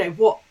 or, you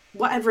know,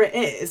 whatever it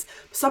is.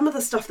 Some of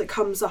the stuff that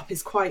comes up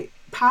is quite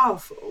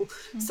powerful.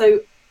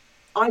 So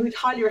I would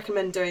highly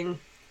recommend doing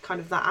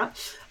kind of that.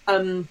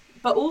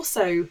 But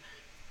also,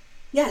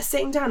 yeah,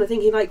 sitting down and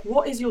thinking, like,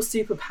 what is your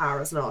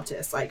superpower as an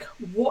artist? Like,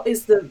 what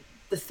is the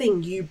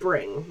thing you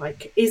bring?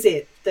 Like, is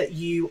it that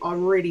you are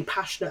really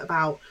passionate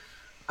about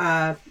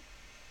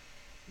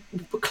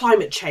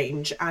climate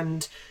change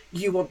and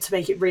you want to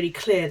make it really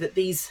clear that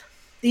these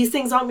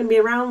things aren't going to be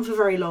around for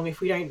very long if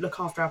we don't look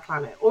after our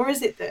planet? Or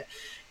is it that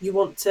you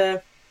want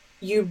to,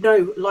 you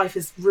know, life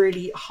is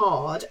really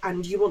hard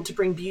and you want to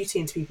bring beauty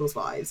into people's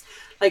lives?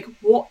 Like,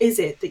 what is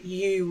it that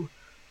you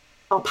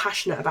are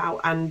passionate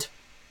about and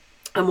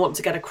want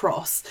to get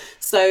across?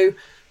 So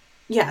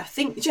yeah,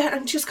 think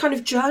and just kind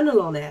of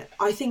journal on it.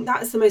 I think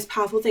that is the most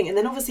powerful thing. And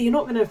then obviously you're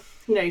not going to,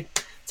 you know,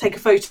 take a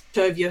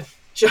photo of your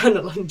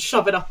journal and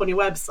shove it up on your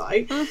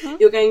website.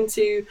 You're going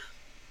to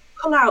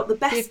pull out the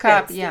best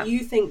bits that you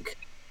think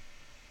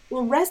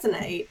will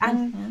resonate,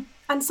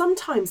 and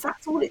sometimes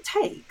that's all it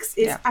takes.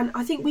 And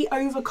I think we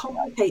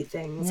overcomplicate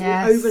things. We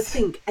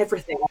overthink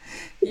everything,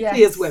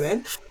 particularly as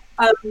women.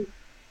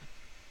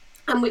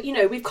 And we, you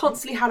know, we've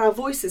constantly had our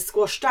voices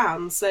squashed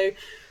down. So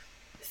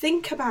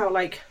think about,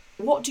 like,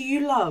 what do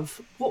you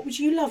love? What would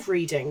you love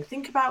reading?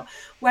 Think about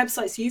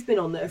websites you've been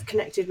on that have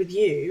connected with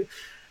you.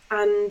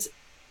 And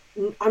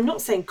I'm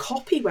not saying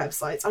copy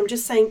websites. I'm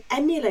just saying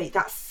emulate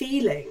that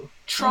feeling.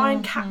 Try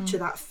and capture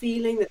that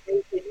feeling that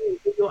they give you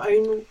with your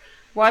own.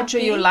 What do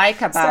you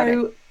like about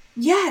it?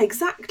 Yeah,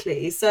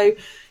 exactly. So,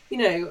 you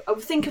know,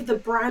 think of the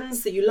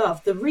brands that you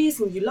love. The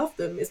reason you love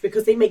them is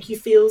because they make you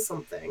feel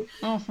something.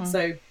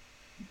 So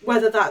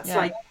whether that's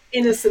like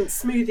innocent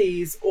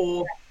smoothies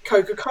or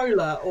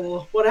Coca-Cola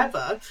or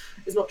whatever,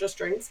 it's not just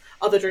drinks.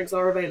 Other drinks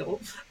are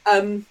available.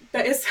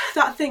 But it's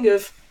that thing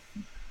of,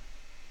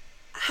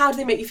 how do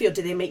they make you feel?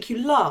 Do they make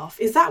you laugh?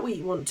 Is that what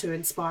you want to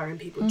inspire in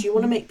people? Do you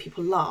want to make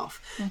people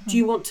laugh? Do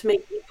you want to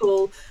make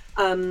people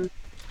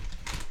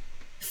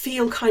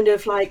feel kind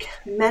of like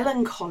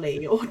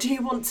melancholy? Or do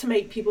you want to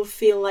make people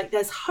feel like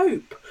there's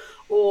hope?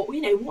 Or,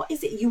 you know, what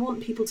is it you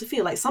want people to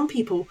feel? Like, some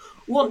people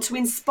want to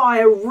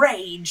inspire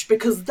rage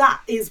because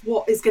that is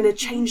what is going to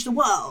change the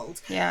world.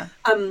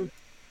 And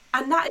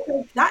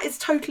that is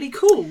totally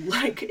cool.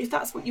 Like, if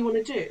that's what you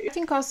want to do. I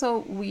think also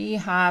we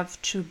have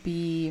to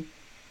be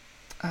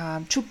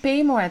to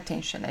pay more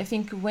attention. I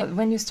think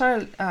when you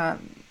start,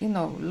 you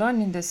know,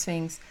 learning these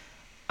things,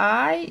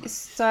 I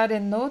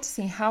started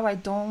noticing how I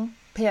don't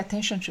pay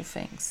attention to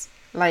things.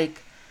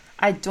 Like,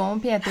 I don't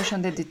pay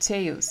attention to the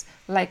details.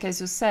 Like, as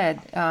you said,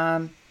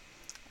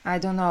 I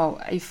don't know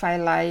if I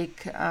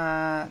like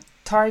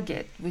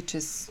Target, which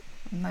is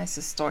a nice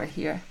store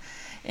here.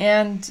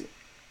 And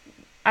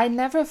I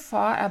never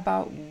thought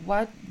about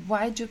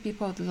why do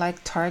people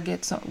like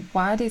Target? So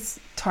what is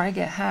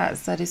Target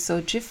has that is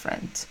so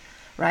different,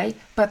 right?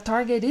 But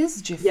Target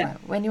is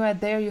different. When you are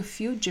there, you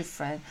feel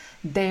different.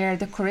 Their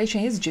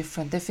decoration is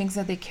different. The things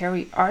that they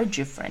carry are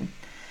different.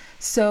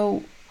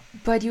 So,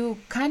 but you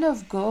kind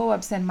of go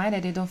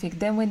absent-minded and don't think.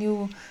 Then when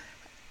you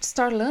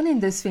start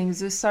learning these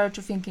things, you start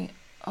to thinking,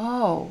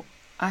 oh,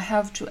 I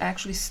have to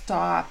actually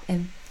stop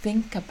and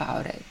think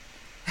about it.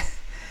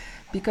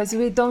 Because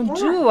we don't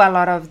do a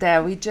lot of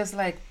that. We just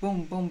like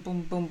boom, boom,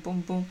 boom, boom,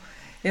 boom, boom.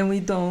 And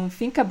we don't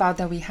think about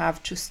that we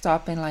have to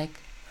stop and like,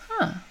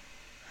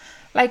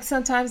 Like,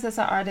 sometimes as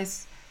an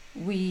artist,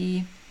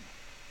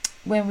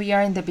 when we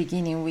are in the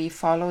beginning, we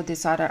follow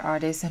this other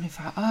artist and we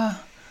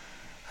thought,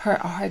 her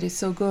art is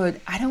so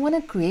good. I don't want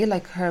to create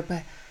like her,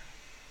 but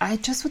I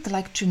just would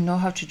like to know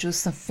how to do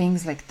some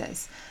things like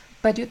this.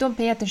 But you don't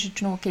pay attention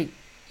to know, okay,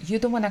 you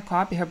don't want to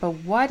copy her, but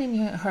what in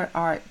her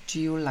art do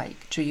you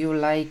like? Do you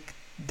like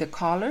the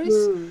colors?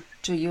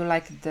 Do you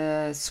like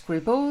the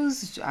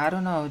scribbles? I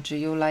don't know. Do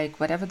you like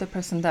whatever the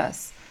person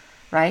does,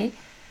 right?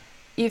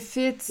 If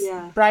it's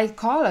bright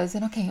colors,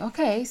 then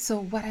okay, so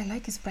what I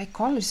like is bright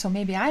colors, so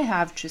maybe I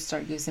have to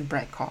start using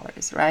bright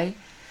colors, right?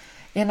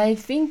 And I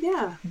think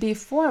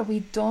before,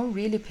 we don't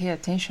really pay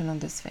attention on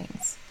these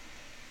things.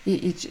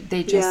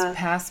 They just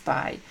pass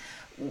by.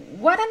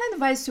 What an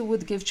advice you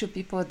would give to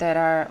people that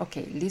are,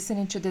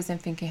 listening to this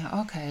and thinking,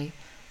 okay,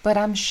 but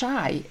I'm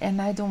shy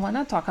and I don't want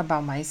to talk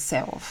about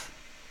myself.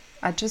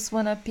 I just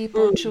want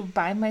people to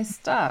buy my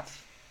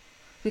stuff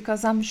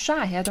because I'm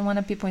shy. I don't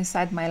want people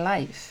inside my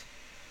life.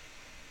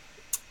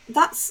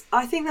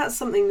 I think that's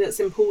something that's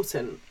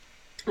important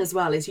as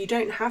well, is you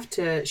don't have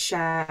to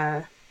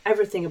share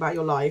everything about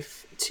your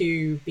life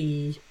to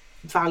be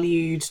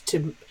valued,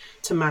 to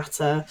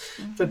matter,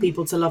 for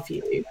people to love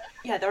you.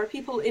 Yeah, there are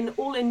people in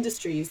all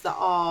industries that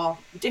are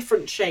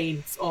different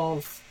shades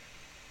of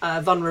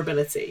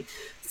vulnerability.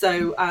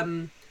 So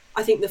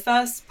I think the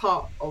first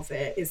part of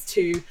it is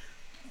to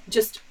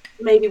just,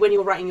 maybe when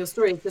you're writing your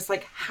story, it's just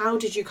like, how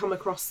did you come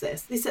across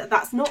this?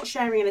 That's not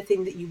sharing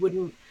anything that you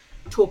wouldn't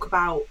talk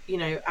about,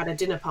 at a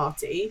dinner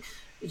party.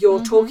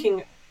 You're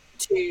talking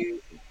to,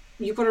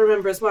 you've got to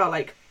remember as well,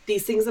 like,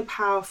 these things are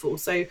powerful.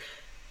 So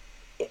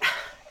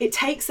it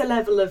takes a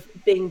level of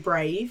being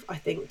brave, I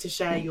think, to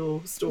share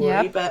your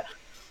story, but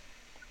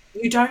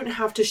you don't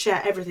have to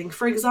share everything.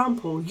 For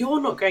example,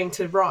 you're not going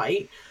to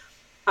write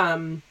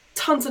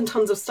tons and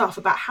tons of stuff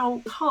about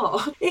how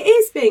hard it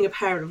is being a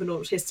parent of an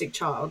autistic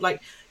child.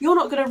 Like, you're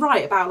not going to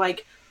write about,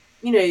 like,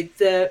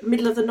 the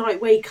middle of the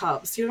night wake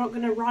ups. You're not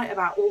going to write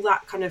about all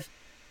that kind of,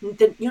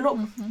 you're not,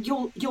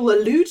 you'll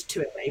allude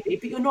to it maybe,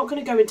 but you're not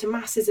going to go into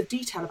masses of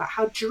detail about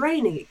how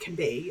draining it can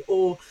be,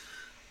 or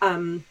how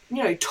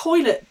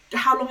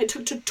long it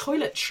took to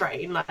toilet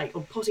train, like,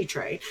 or potty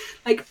train,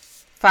 like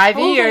 5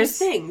 years. All those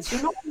things.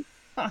 You're not.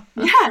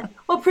 Yeah,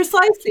 well,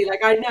 precisely.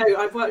 Like, I know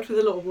I've worked with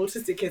a lot of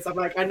autistic kids. I'm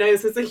like, I know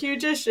this is a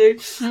huge issue,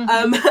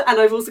 and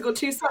I've also got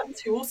 2 sons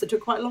who also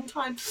took quite a long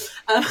time,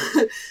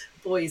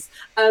 boys.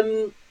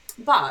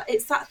 But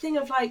it's that thing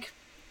of, like,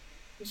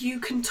 you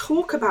can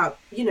talk about,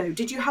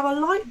 did you have a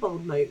light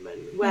bulb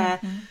moment where,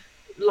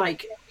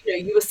 like,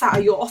 you were sat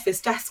at your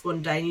office desk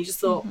one day and you just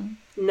thought,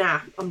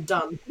 nah, I'm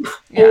done.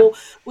 Or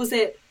was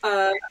it,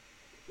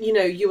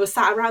 you were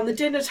sat around the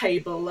dinner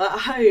table at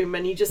home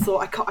and you just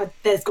thought,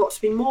 there's got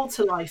to be more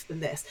to life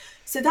than this.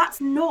 So that's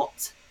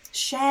not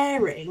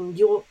sharing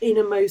your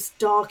innermost,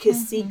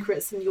 darkest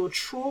secrets and your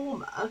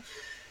trauma.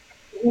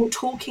 You're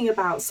talking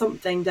about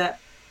something that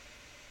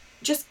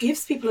just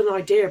gives people an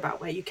idea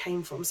about where you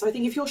came from. So I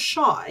think if you're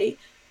shy,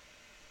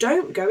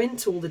 don't go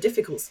into all the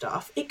difficult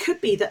stuff. It could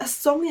be that a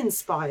song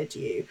inspired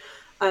you,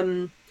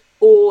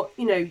 or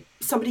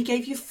somebody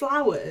gave you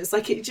flowers.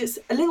 Like, it just,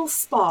 a little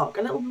spark,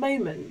 a little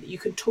moment that you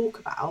can talk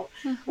about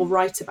or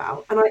write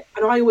about. And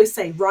I always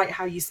say, write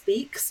how you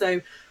speak.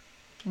 So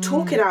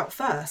talk it out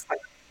first.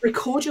 Like,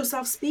 record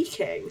yourself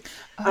speaking.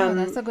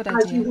 That's a good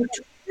idea.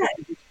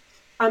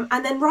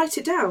 And then write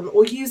it down,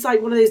 or use, like,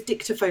 one of those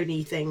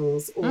dictaphone-y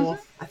things, or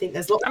I think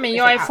there's lots. I mean,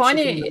 your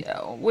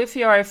iPhone, with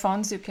your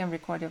iPhones, you can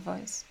record your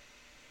voice.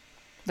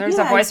 There's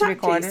a voice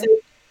recorder. So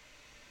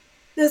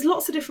there's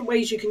lots of different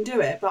ways you can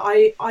do it, but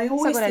I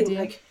always think idea.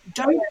 Like,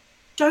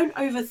 don't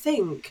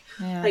overthink.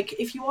 Yeah. Like,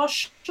 if you are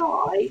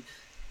shy,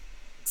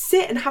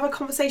 sit and have a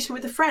conversation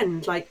with a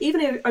friend, like,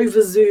 even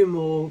over Zoom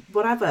or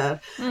whatever,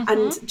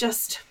 and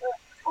just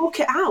talk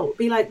it out.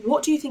 Be like,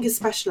 what do you think is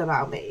special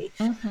about me?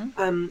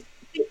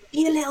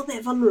 Be a little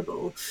bit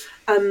vulnerable,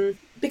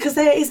 because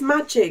there is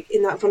magic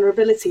in that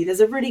vulnerability. There's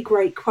a really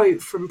great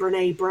quote from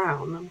Brene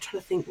Brown, I'm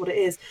trying to think what it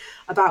is,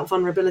 about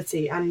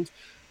vulnerability and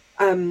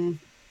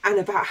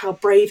about how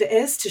brave it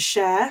is to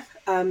share.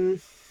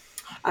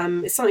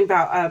 It's something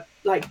about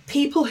like,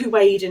 people who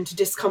wade into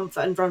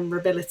discomfort and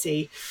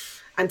vulnerability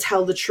and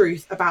tell the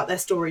truth about their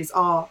stories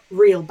are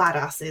real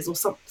badasses, or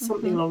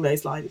something along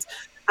those lines.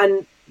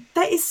 And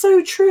that is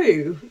so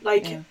true.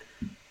 Like,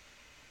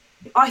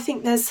 I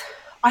think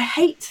I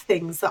hate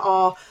things that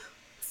are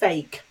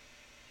fake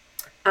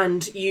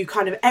and you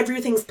kind of,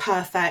 everything's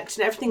perfect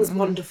and everything's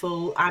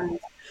wonderful and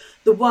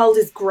the world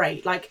is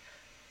great. Like,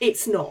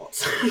 it's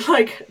not.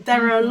 Like,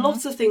 there are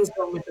lots of things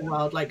wrong with the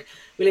world. Like,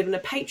 we live in a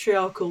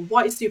patriarchal,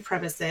 white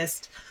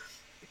supremacist,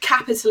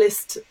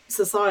 capitalist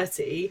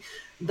society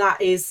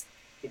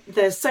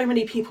there's so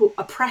many people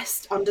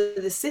oppressed under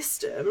the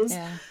systems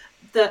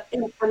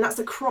and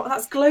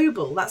that's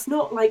global. That's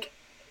not, like,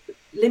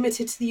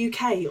 limited to the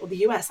UK or the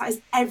US. That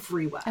is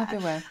everywhere.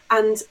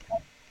 And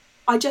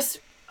I just,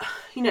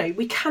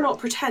 we cannot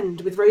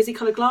pretend with rosy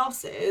coloured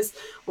glasses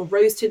or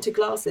rose tinted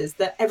glasses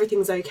that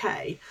everything's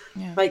okay.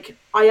 Like,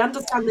 I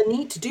understand the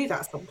need to do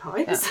that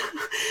sometimes,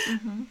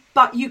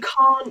 but you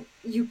can't,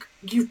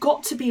 you've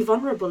got to be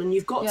vulnerable and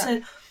you've got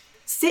to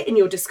sit in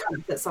your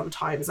discomfort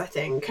sometimes, I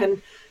think.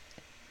 And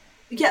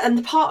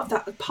and part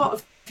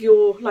of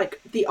your,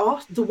 like, the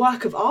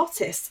work of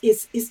artists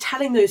is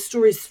telling those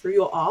stories through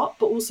your art,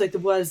 but also the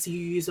words you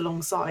use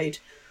alongside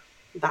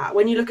that.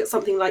 When you look at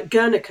something like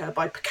Guernica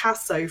by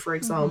Picasso, for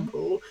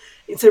example,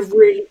 it's a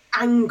really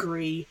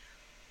angry,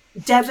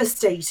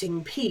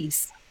 devastating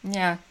piece.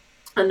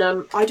 And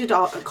I did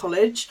art at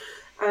college,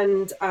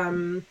 and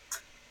a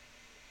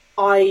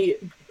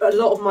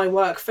lot of my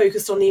work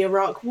focused on the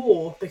Iraq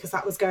War because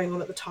that was going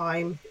on at the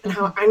time, and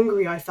how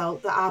angry I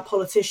felt that our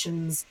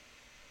politicians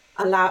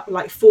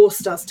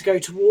forced us to go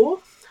to war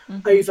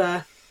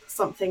over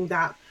something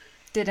that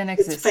didn't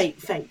exist.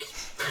 Fake,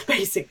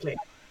 basically.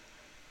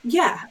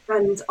 yeah,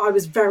 and I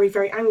was very,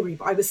 very angry,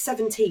 but I was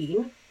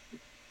 17.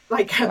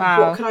 Like, what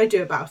Wow. could I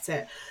do about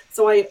it?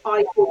 So I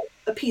bought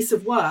a piece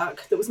of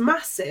work that was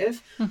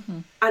massive,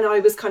 Mhm. and I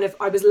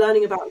was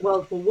learning about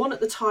World War I at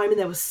the time, and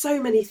there were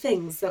so many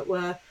things that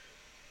were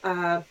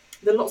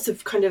there are lots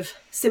of kind of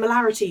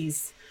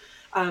similarities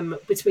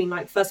between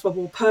like First World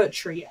War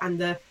poetry and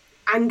the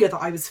anger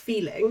that I was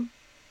feeling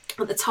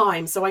at the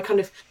time. So I kind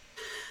of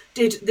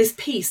did this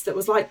piece that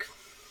was like,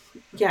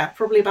 yeah,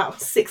 probably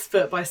about 6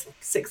 foot by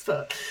 6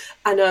 foot,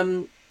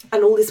 and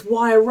all this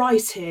wire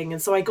writing,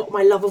 and so I got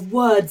my love of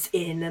words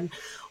in and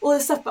all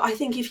this stuff. But I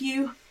think if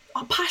you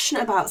are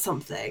passionate about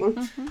something,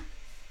 Mhm.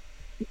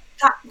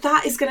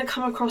 that is going to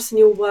come across in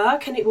your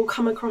work, and it will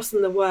come across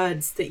in the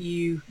words that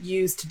you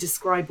use to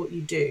describe what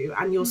you do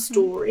and your Mhm.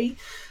 story.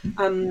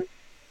 um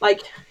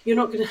like, you're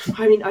not gonna,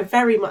 I mean, I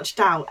very much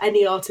doubt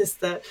any artist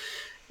that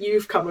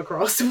you've come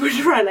across would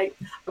write like,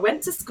 I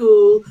went to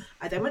school,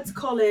 I then went to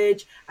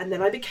college, and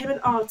then I became an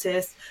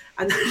artist,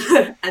 and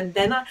and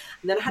then I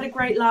had a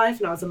great life,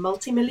 and I was a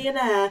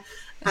multi-millionaire,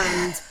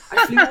 and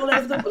I flew all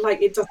over the,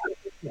 like, it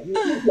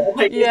doesn't,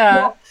 like, it's Yeah.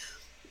 not,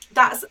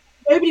 that's,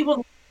 nobody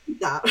wants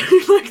that.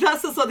 Like,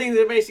 that's the something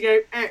that makes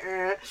you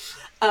go,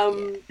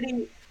 um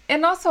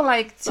And also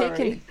like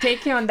sorry.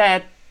 taking on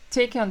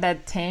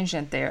that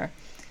tangent there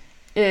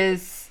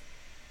is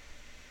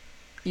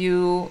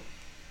you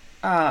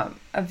are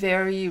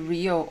very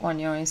real on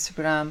your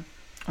Instagram,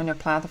 on your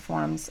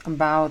platforms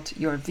about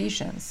your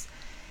visions.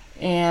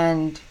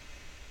 And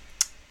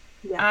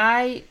Yeah.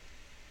 I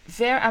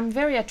I'm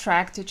very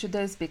attracted to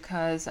this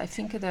because I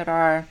think there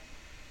are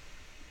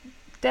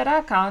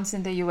accounts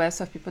in the US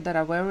of people that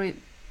are very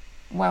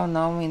well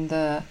known in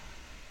the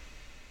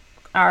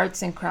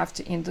arts and craft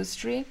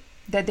industry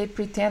that they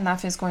pretend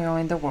nothing's going on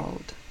in the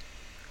world.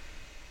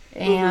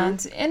 Hmm.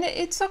 And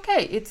it's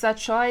okay, it's a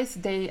choice.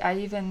 I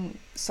even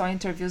saw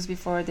interviews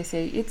before, they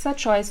say it's a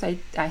choice. I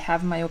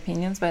have my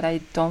opinions, but I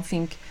don't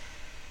think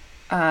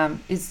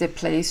it's the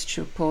place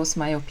to post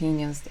my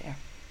opinions there.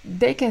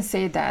 They can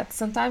say that.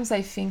 Sometimes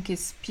I think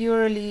it's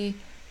purely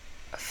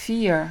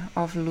fear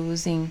of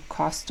losing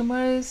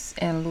customers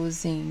and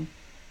losing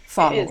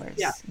It is.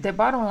 Yeah. followers. The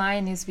bottom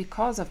line is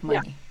because of Yeah.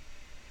 money.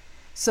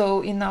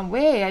 So in a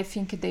way, I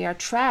think they are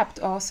trapped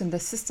also in the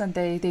system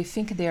they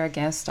think they are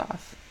against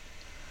of,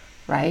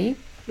 right?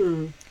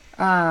 Hmm.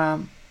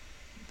 Um,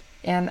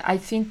 and I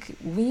think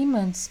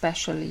women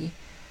especially,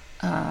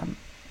 um,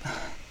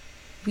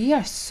 we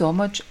are so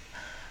much,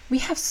 we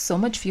have so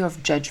much fear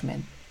of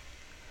judgment.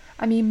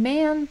 I mean,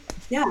 men,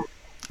 Yeah.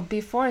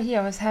 before here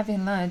I was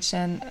having lunch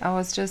and I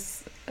was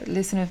just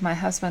listening with my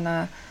husband.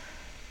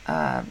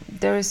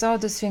 There is all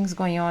these things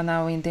going on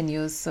now in the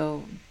news,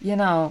 so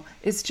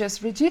it's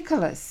just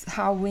ridiculous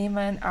how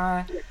women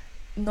are,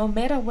 no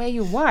matter where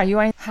you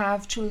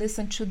have to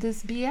listen to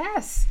this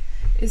BS.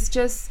 It's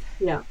just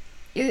Yeah.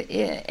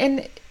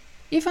 and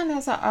even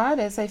as an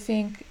artist, I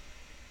think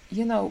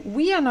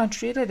we are not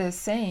treated the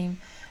same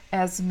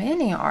as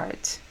men in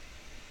art.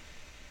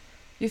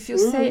 If you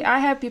say, Hmm. I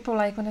have people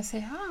like when I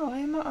say, "Oh,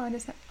 I'm an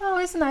artist," oh,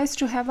 it's nice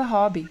to have a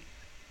hobby.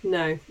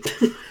 No.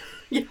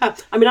 Yeah.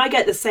 I mean, I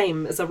get the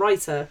same as a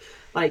writer.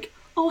 Like,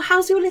 oh,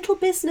 how's your little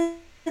business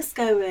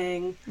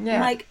going? I'm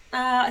Yeah. like,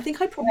 I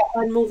think I probably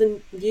earn more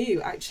than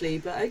you, actually,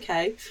 but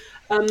okay.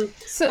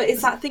 So But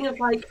it's that thing of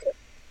like,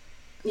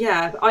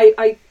 yeah,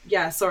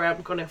 yeah. Sorry,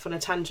 I'm going off on a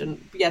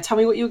tangent. But yeah, tell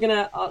me what you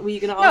were you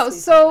gonna no, ask me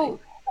something?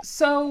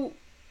 so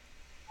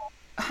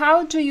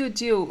how do you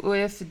deal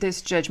with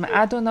this judgment?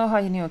 I don't know how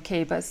in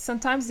UK, but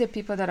sometimes the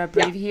people that are Yeah.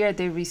 brave here,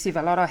 they receive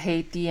a lot of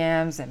hate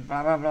DMs and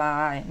blah blah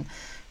blah. And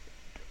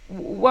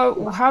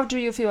how do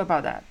you feel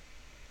about that?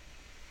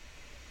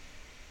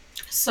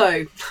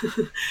 So,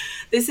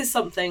 this is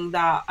something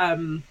that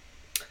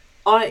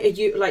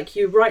you, like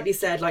you rightly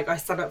said, like, I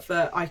stand up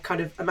for, I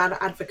kind of am an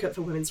advocate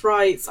for women's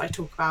rights. I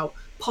talk about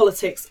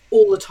politics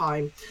all the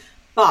time,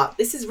 but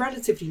this is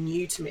relatively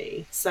new to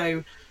me.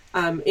 So,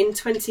 in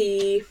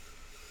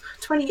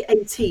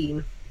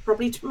 2018,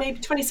 probably maybe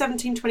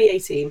 2017,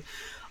 2018,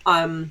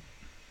 um,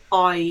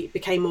 I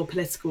became more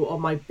political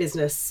on my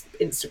business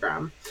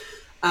Instagram,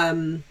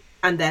 um,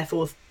 and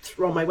therefore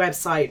on my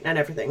website and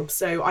everything.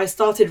 So I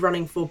started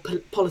running for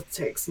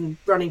politics and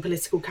running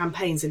political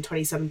campaigns in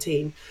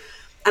 2017,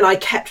 and I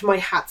kept my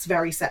hats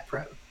very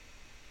separate,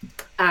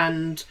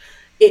 and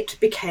it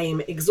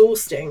became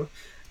exhausting.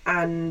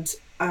 And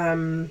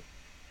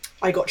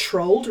I got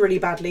trolled really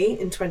badly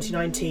in Mm.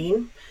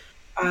 2019,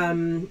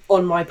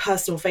 on my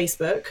personal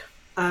Facebook,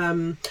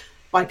 um,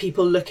 by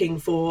people looking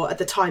for, at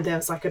the time there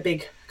was like a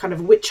big kind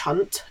of witch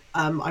hunt,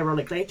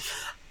 ironically,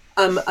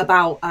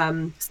 about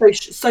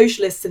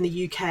socialists in the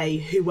UK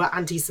who were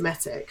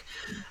anti-Semitic,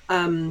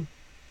 um,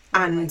 Oh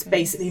my and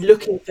basically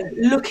goodness.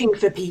 looking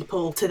for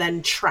people to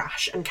then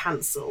trash and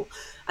cancel.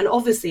 And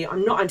obviously,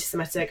 I'm not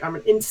anti-Semitic. I'm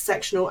an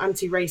intersectional,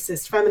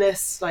 anti-racist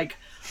feminist. Like,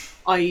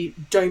 I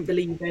don't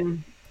believe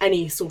in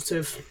any sort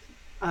of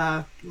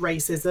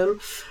racism.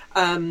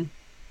 Um,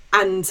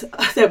 And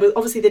there was,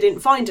 obviously they didn't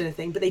find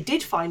anything, but they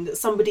did find that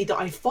somebody that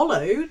I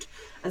followed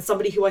and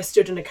somebody who I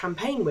stood in a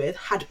campaign with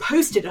had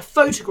posted a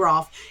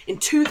photograph in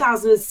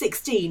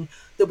 2016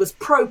 that was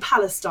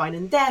pro-Palestine,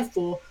 and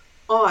therefore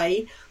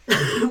I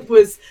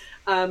was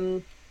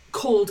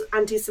called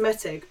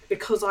anti-Semitic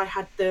because I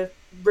had the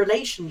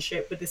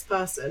relationship with this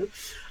person.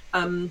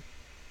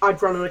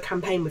 I'd run on a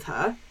campaign with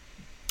her,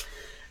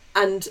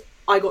 and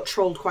I got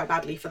trolled quite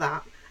badly for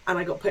that, and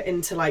I got put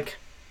into like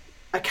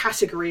a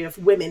category of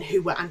women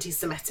who were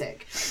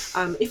anti-Semitic.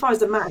 If I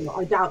was a man,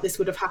 I doubt this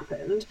would have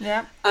happened.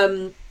 Yeah.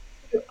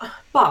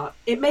 But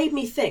it made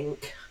me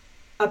think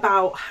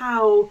about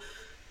how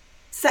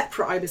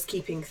separate I was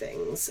keeping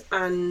things,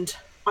 and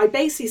I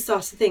basically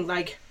started to think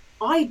like,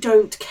 I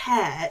don't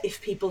care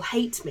if people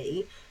hate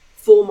me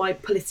for my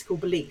political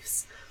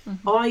beliefs.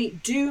 I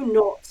do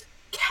not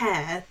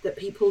care that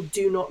people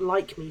do not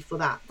like me for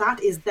that.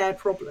 That is their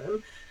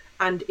problem.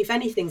 And if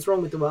anything's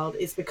wrong with the world,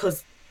 it's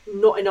because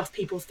not enough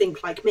people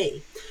think like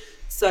me.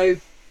 So,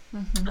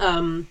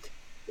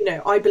 you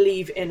know, I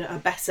believe in a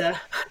better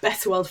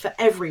world for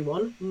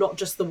everyone, not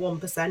just the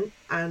 1%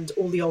 and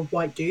all the old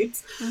white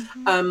dudes.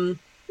 You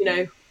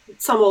know,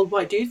 some old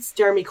white dudes,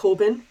 Jeremy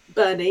Corbyn,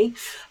 Bernie,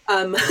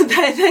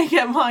 they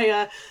get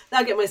my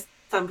they'll get my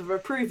stamp of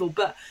approval.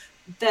 But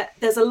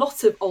there's a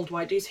lot of old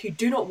white dudes who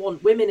do not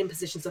want women in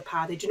positions of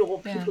power. They do not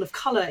want people of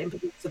colour in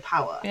positions of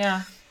power.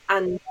 Yeah.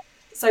 And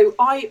so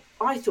I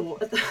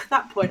thought at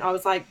that point, I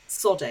was like,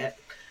 sod it.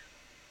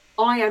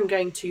 I am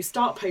going to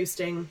start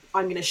posting.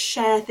 I'm going to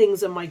share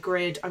things on my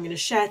grid. I'm going to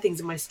share things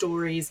in my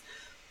stories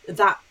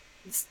that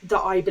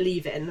I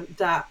believe in.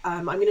 That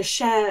I'm going to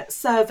share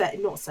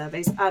not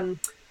surveys. I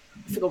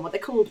forgot what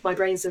they're called. My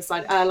brain's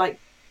inside. Like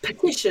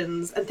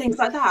petitions and things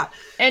like that.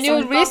 And so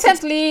you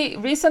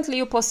recently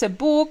you posted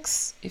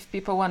books. If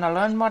people want to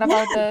learn more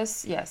about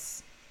this,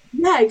 yes.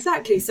 Yeah,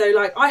 exactly. So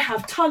like I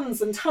have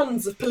tons and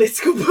tons of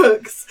political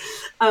books,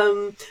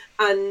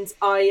 and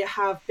I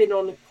have been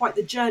on quite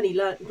the journey,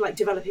 like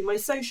developing my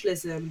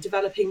socialism,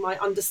 developing my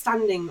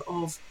understanding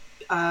of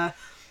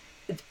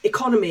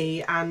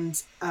economy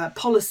and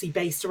policy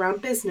based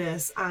around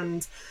business.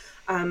 And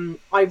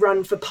I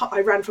ran for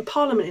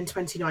Parliament in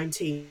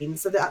 2019,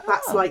 so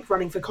that's like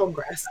running for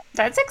Congress.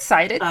 That's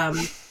exciting.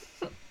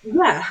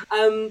 Yeah,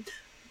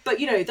 but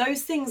you know,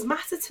 those things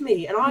matter to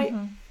me, and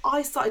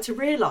I started to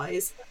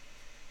realise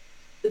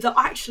that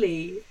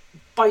actually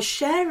by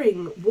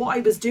sharing what I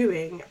was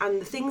doing and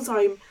the things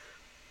I'm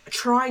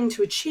trying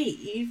to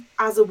achieve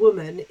as a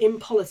woman in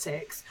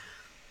politics,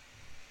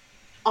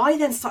 I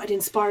then started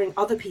inspiring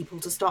other people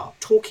to start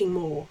talking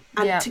more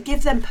and to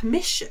give them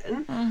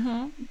permission,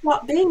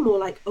 but being more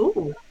like,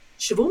 oh,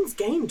 Siobhan's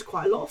gained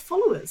quite a lot of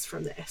followers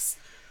from this.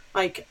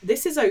 Like,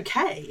 this is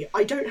okay.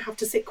 I don't have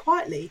to sit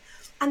quietly.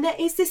 And there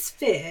is this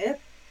fear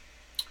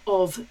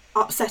of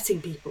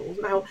upsetting people.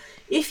 Now,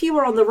 if you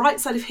are on the right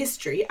side of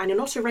history and you're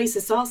not a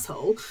racist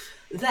asshole,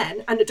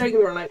 then, and don't get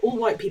me wrong, like all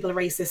white people are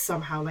racist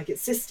somehow, like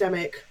it's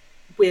systemic,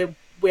 we're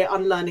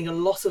unlearning a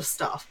lot of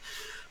stuff.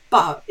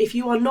 But if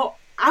you are not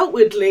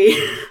outwardly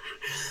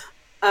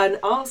an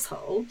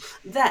asshole,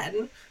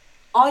 then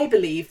I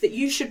believe that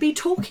you should be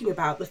talking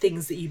about the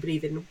things that you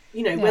believe in,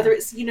 you know, whether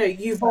it's, you know,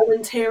 you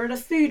volunteer at a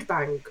food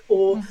bank,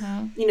 or,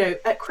 you know,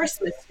 at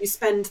Christmas you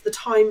spend the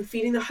time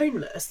feeding the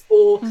homeless,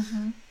 or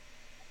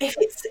if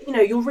it's, you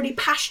know, you're really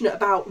passionate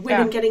about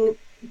women getting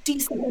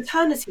decent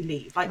maternity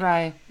leave,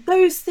 like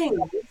those things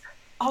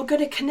are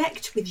going to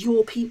connect with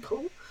your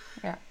people.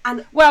 Yeah.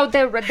 And well,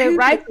 the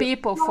right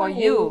people for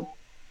you.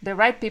 The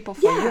right people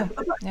for you.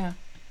 Yeah.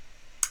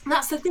 And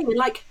that's the thing.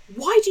 Like,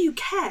 why do you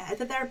care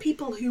that there are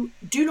people who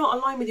do not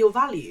align with your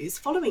values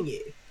following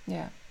you?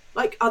 Yeah.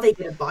 Like, are they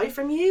going to buy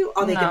from you?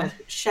 Are they going to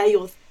share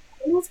your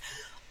things?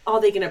 Are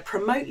they going to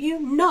promote you?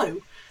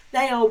 No.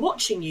 They are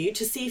watching you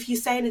to see if you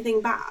say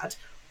anything bad,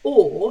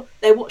 or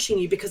they're watching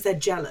you because they're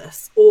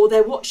jealous, or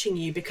they're watching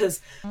you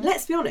because,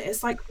 let's be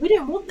honest, like, we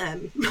don't want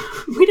them.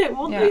 We don't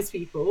want those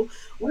people.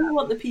 We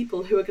want the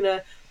people who are going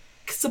to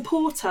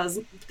support us,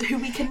 who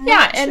we can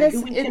nurture,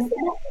 and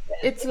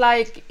it's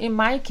like in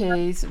my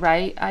case,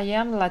 right? I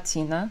am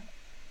Latina,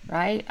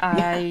 right?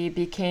 I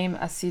became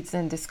a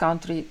citizen in this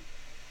country,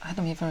 I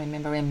don't even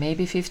remember,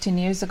 maybe 15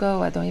 years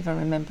ago. I don't even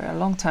remember, a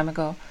long time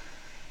ago.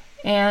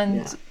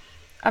 And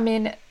I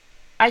mean,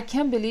 I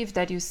can't believe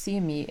that you see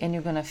me and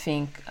you're gonna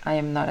think I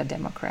am not a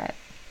Democrat.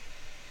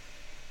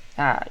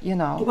 You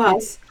know, well,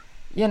 it's,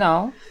 you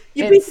know,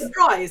 you'd be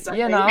surprised. I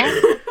think.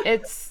 Know,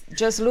 it's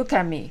just look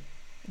at me.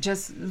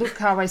 Just look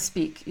how I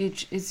speak.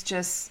 It's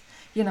just,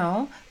 you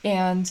know,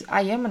 and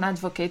I am an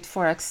advocate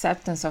for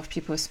acceptance of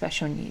people with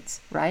special needs,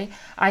 right?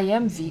 I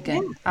am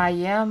vegan. I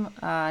am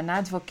an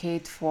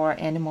advocate for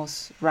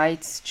animals'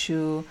 rights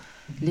to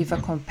live a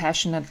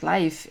compassionate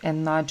life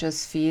and not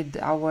just feed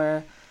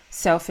our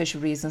selfish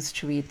reasons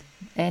to eat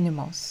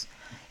animals.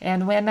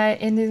 And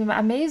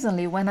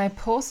amazingly, when I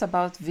post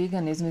about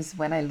veganism is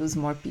when I lose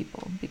more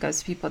people,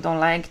 because people don't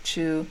like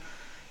to,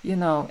 you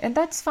know, and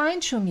that's fine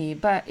to me,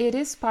 but it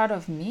is part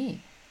of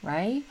me,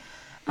 right?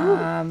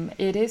 Mm.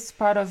 It is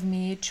part of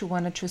me to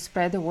want to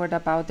spread the word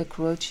about the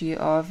cruelty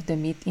of the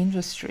meat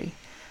industry,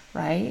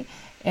 right?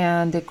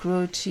 And the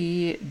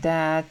cruelty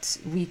that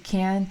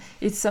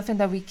it's something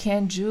that we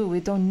can do. We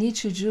don't need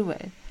to do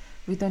it.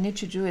 We don't need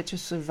to do it to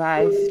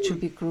survive, to Mm.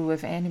 be cruel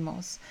with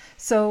animals.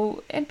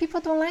 So, and people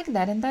don't like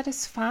that, and that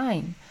is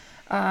fine.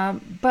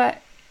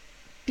 But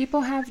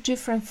people have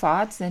different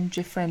thoughts and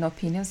different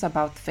opinions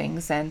about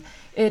things, and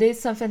it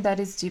is something that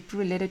is deeply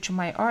related to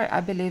my art.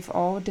 I believe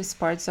all these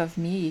parts of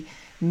me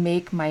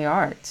make my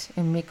art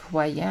and make who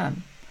I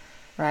am,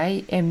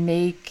 right? And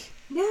make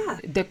Yeah.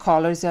 the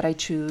colors that I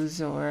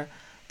choose or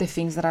the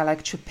things that I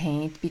like to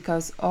paint,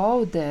 because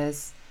all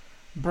this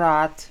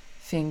brought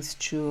things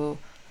to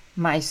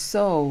my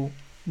soul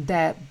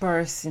that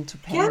bursts into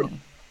Yeah.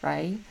 painting,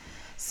 right?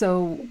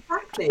 So I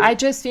Exactly.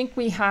 just think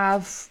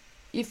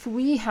if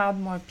we had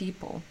more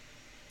people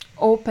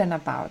open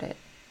about it,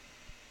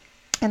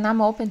 and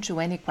I'm open to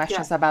any Yeah.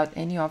 questions about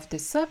any of the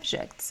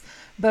subjects,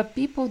 but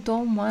people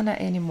don't want to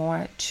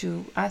anymore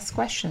to ask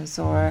questions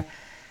or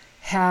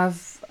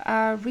have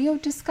a real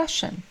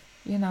discussion,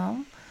 you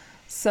know?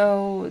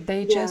 So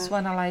they just Yeah.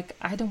 want to, like,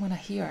 I don't want to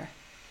hear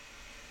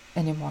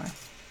anymore.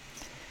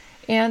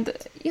 And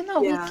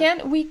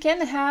Yeah. we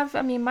can have,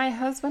 I mean, my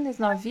husband is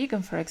not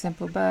vegan, for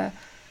example, but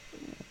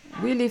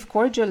we live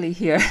cordially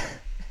here.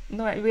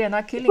 No, we are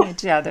not killing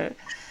each other.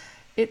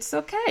 It's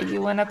okay.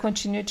 You want to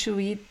continue to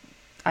eat,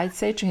 I'd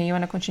say to him, you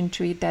want to continue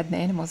to eat dead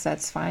animals,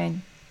 that's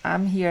fine.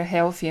 I'm here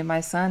healthy. And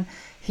my son,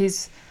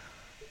 he's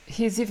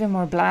he's even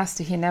more blessed.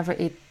 He never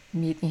ate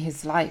meat in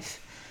his life.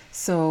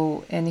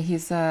 So, and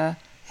he's a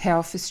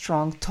healthy,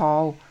 strong,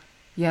 tall,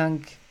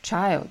 young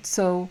child.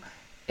 So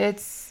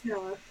it's, Yeah.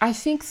 I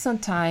think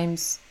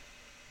sometimes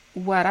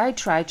what I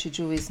try to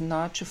do is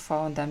not to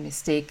fall in that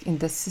mistake in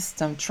the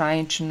system,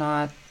 trying to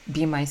not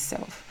be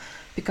myself.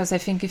 Because I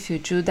think if you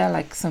do that,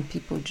 like some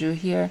people do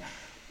here,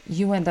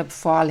 you end up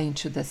falling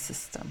to the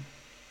system,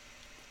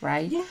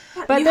 right? Yeah.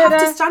 But You there have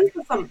to are, stand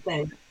for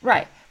something,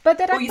 right. But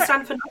there or you are,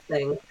 stand for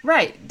nothing.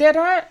 right. There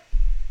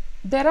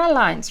are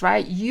lines,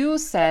 right? You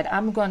said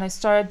I'm going to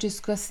start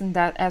discussing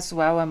that as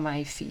well on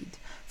my feed.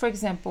 For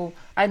example,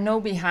 I know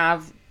we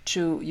have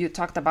you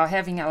talked about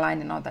having a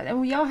line and all that, and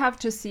we all have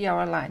to see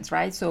our lines,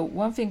 right? So,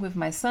 one thing with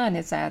my son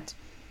is that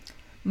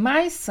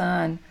my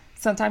son,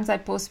 sometimes I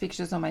post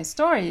pictures on my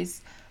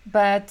stories,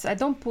 but I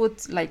don't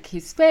put like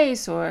his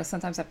face, or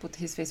sometimes I put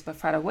his face but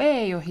far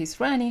away, or he's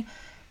running,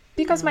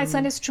 because my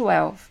son Mm. is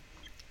 12.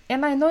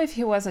 And I know if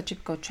he was a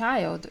typical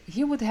child,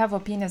 he would have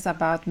opinions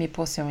about me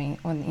posting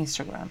on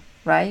Instagram,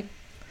 right?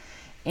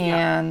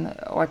 Yeah. And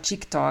or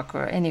TikTok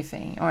or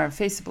anything or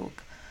Facebook.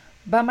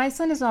 But my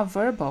son is not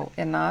verbal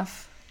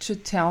enough to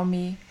tell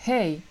me,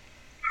 hey,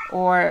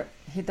 or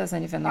he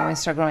doesn't even know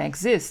Instagram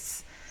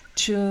exists,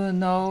 to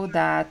know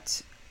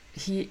that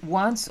he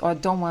wants or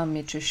don't want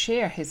me to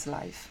share his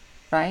life,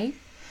 right?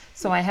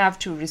 So I have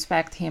to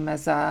respect him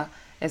as an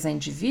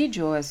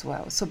individual as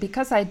well. So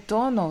because I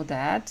don't know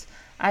that,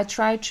 I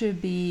try to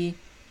be,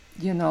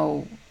 you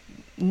know,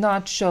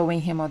 not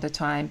showing him all the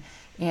time,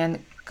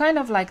 and kind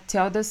of like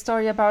tell the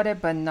story about it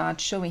but not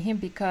showing him,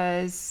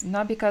 because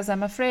not because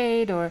I'm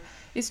afraid, or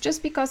it's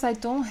just because I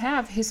don't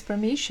have his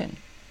permission,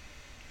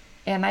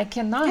 and I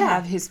cannot Yeah.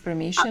 have his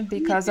permission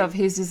because Absolutely. of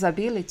his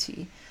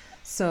disability.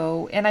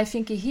 So, and I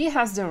think he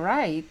has the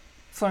right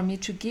for me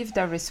to give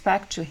that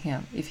respect to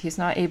him. If he's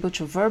not able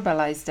to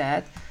verbalize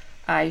that,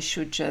 I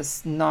should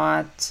just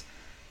not,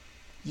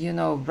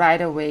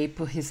 right away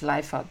put his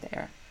life out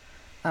there.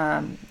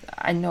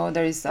 I know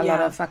there is a lot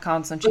Yeah. of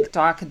accounts on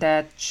TikTok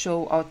that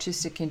show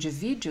autistic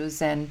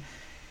individuals, and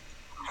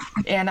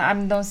I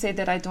don't say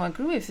that I don't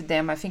agree with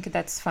them. I think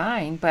that's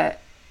fine, but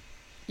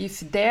if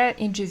their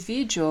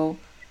individual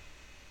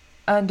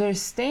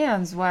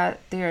understands what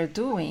they're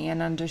doing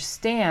and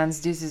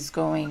understands this is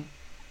going,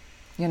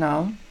 you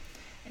know,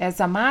 as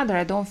a mother,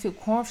 I don't feel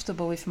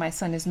comfortable if my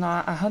son is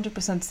not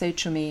 100% say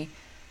to me,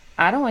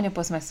 I don't want to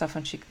post my stuff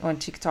on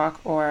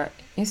TikTok or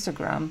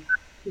Instagram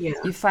Yeah.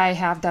 if I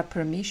have that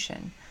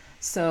permission.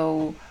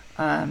 So,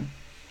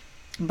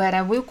 but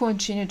I will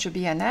continue to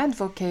be an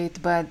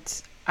advocate,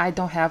 but I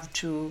don't have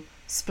to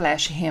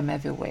splash him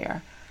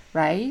everywhere,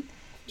 right?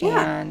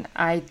 Yeah. And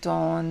I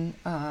don't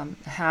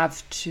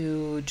have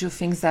to do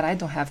things that I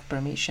don't have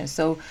permission.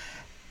 So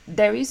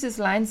there is these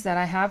lines that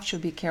I have to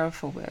be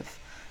careful with.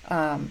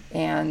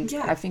 And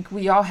Yeah. I think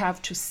we all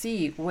have to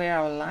see where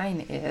our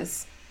line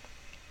is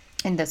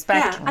in the Yeah.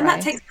 spectrum, And that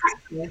right? takes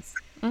practice.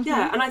 Mm-hmm.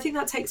 Yeah. And I think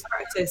that takes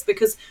practice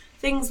because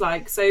things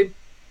like,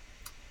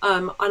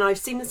 and I've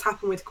seen this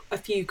happen with a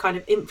few kind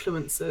of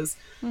influencers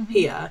Mm-hmm.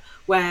 here,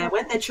 where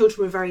when their children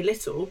were very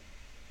little,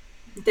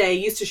 they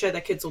used to show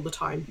their kids all the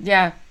time.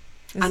 Yeah,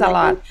 it's And a then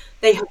lot.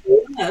 they have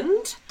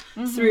learned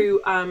Mm-hmm.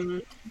 through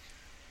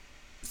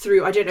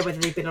I don't know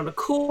whether they've been on a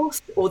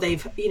course or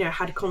they've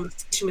had a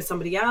conversation with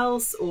somebody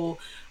else, or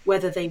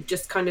whether they've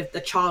just kind of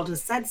the child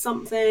has said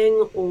something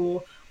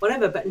or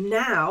whatever, but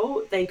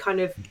now they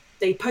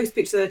post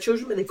pictures of their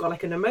children but they've got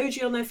like an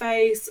emoji on their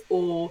face,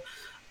 or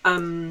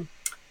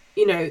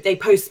they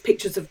post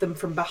pictures of them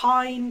from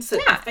behind, so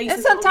their Yeah, and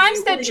faces aren't sometimes obvious,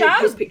 or the they don't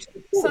post child,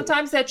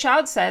 pictures at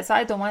all. says,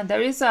 "I don't want."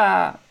 There is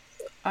a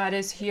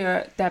artist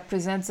here that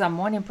presents a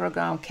morning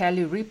program,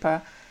 Kelly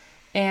Ripa,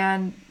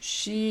 and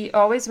she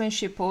always, when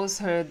she posts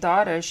her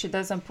daughter, she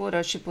doesn't put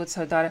her, she puts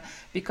her daughter,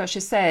 because she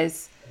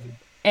says,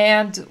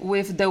 "And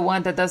with the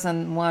one that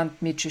doesn't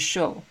want me to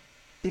show,"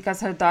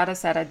 because her daughter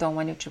said, "I don't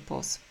want you to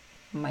post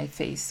my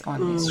face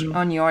on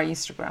on your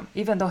Instagram,"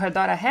 even though her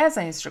daughter has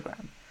an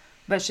Instagram,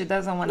 but she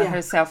doesn't want Yeah.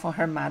 herself on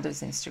her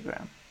mother's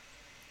Instagram.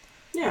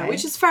 Yeah, Right?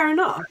 which is fair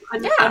enough.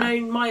 And I Yeah. know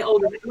my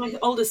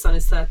oldest son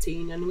is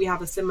 13, and we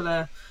have a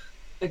similar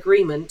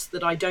agreement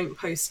that I don't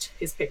post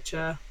his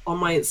picture on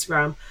my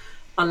Instagram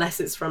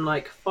unless it's from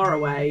like far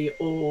away,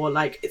 or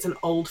like it's an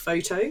old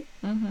photo.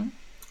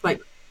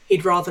 Like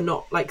he'd rather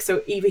not, like,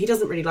 so either he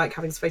doesn't really like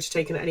having his photo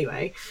taken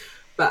anyway,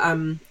 but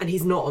and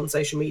he's not on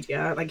social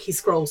media. Like, he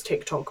scrolls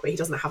TikTok, but he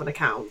doesn't have an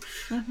account.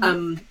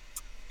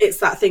 It's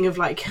that thing of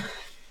like,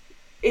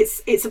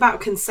 it's about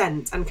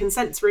consent, and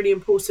consent's really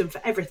important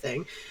for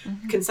everything.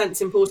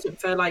 Consent's important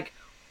for, like,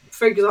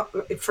 for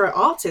example, for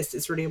artists,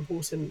 it's really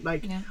important.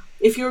 Like, Yeah.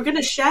 if you're going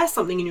to share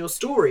something in your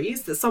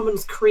stories that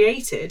someone's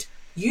created,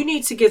 you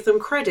need to give them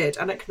credit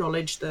and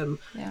acknowledge them.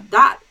 Yeah.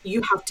 That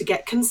you have to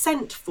get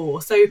consent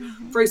for. So,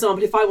 for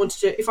example, if I'm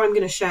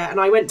going to share, and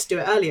I went to do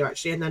it earlier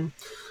actually, and then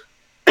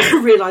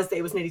realized that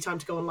it was nearly time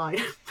to go online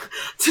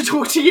to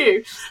talk to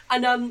you,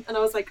 and I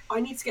was like,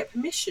 I need to get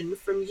permission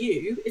from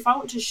you if I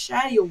want to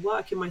share your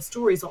work in my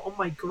stories or on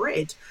my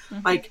grid.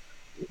 Like,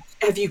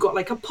 have you got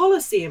like a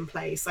policy in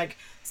place? Like,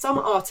 some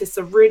artists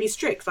are really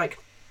strict, like,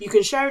 you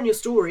can share in your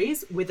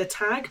stories with a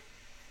tag,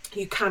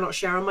 you cannot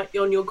share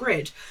on your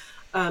grid.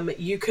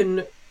 You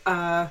can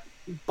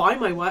buy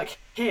my work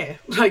here.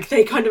 Like,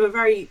 they kind of are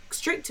very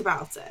strict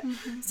about it.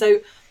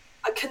 So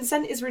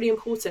consent is really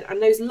important,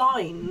 and those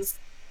lines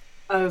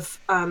of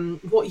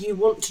what you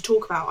want to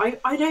talk about.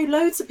 I know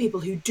loads of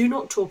people who do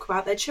not talk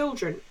about their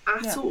children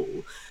at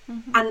all.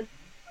 And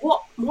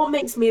what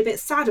makes me a bit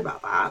sad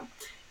about that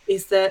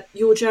is that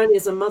your journey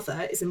as a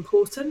mother is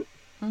important.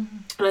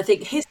 And I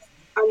think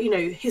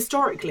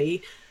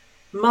historically,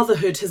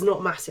 motherhood has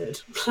not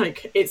mattered.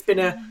 Like, it's been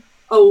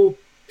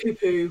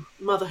poo-poo,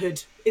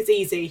 motherhood, it's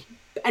easy,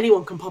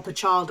 anyone can pop a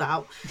child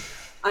out.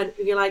 And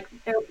you're like,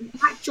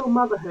 actual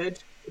motherhood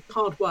is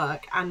hard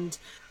work, and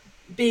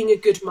being a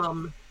good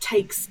mum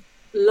takes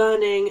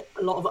learning,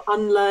 a lot of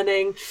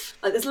unlearning.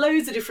 Like, there's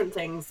loads of different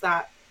things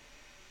that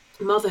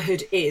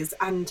motherhood is,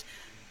 and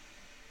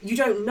you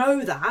don't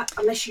know that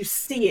unless you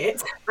see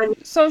it. And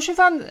So,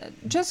 Siobhan,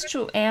 just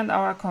to end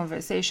our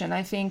conversation,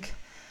 I think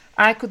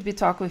I could be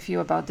talking with you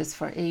about this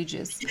for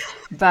ages,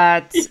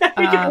 but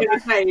we can do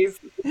that phase.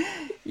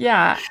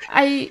 yeah,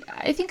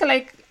 I think,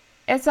 like,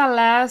 as a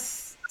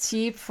last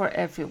tip for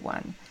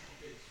everyone,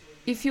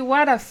 if you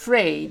are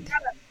afraid,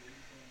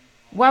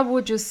 what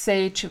would you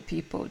say to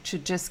people to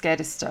just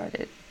get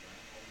started?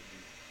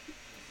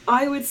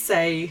 I would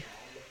say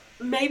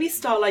maybe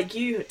start like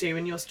you do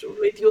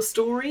with your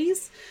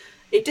stories.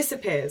 It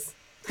disappears.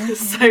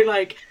 So,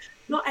 like,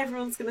 not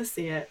everyone's going to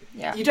see it.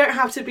 Yeah. You don't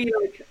have to be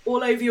like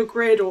all over your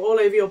grid or all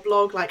over your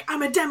blog, like,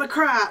 I'm a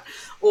Democrat,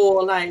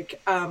 or like,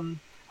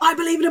 I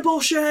believe in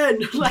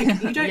abortion. Like,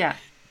 you don't. Yeah.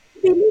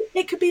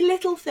 It could be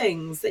little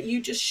things that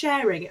you just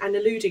sharing and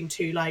alluding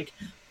to, like,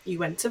 you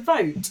went to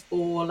vote,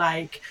 or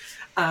like,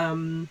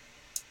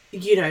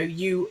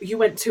 you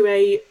went to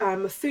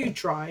a food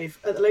drive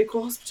at the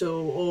local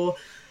hospital, or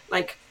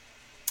like,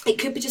 it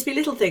could just be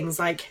little things,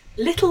 like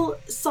little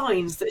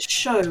signs that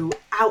show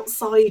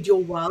outside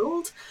your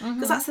world.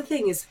 Because that's the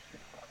thing, is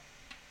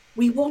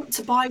we want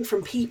to buy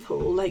from people,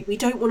 like, we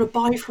don't want to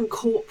buy from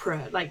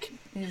corporate. Like,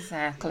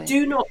 Exactly.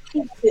 do not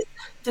keep it.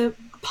 The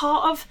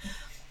part of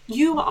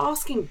you are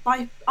asking,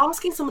 by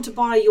asking someone to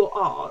buy your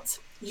art,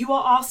 you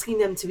are asking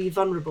them to be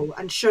vulnerable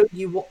and show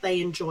you what they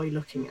enjoy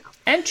looking at.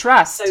 And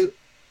trust. So,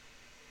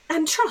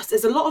 and trust.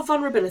 There's a lot of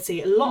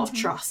vulnerability, a lot of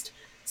trust.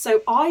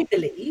 So I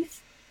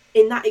believe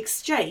in that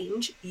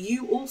exchange,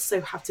 you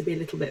also have to be a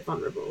little bit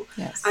vulnerable.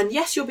 Yes. And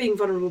yes, you're being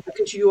vulnerable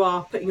because you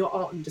are putting your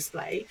art on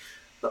display,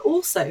 but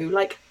also,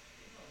 like,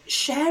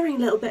 sharing a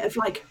little bit of,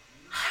 like,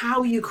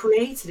 how you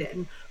created it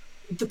and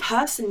the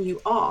person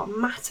you are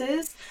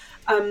matters.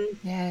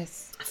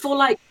 Yes. For,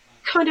 like,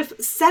 kind of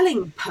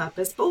selling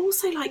purpose, but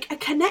also like a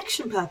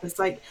connection purpose.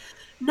 Like,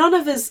 none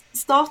of us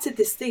started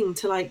this thing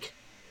to, like,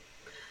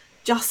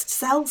 just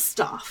sell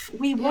stuff.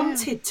 We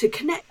wanted to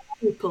connect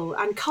people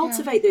and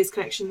cultivate those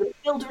connections and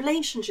build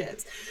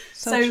relationships.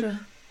 So true.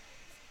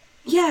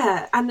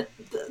 Yeah, and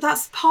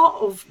that's part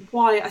of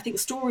why I think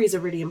stories are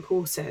really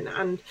important.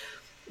 And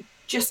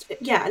just,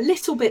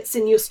 little bits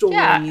in your stories.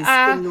 In your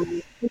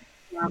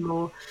Instagram,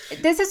 or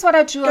this is what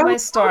I do on my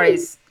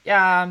stories.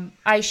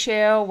 I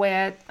share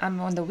where I'm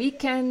on the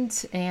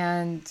weekend,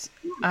 and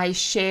I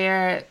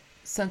share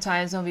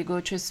sometimes when we go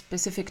to a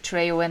specific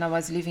trail. When I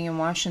was living in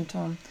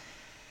Washington,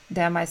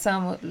 that my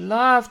son would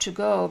love to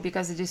go,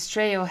 because this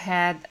trail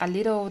had a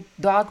little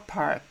dog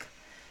park.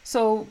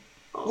 So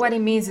What Oh, it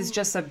means is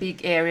just a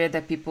big area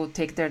that people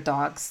take their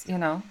dogs,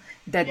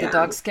 that the yeah,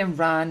 dogs can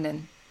run.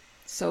 And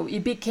so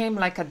it became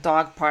like a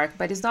dog park,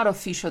 but it's not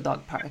official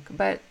dog park,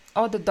 but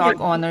all the yeah, dog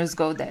owners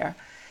go there.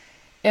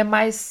 And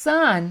my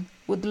son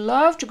would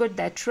love to go to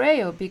that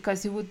trail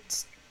because he would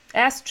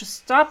ask to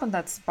stop on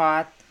that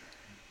spot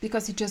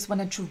because he just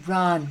wanted to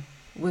run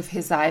with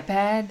his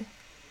iPad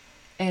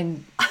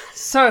and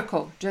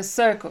circle, just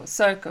circle,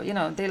 circle.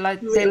 They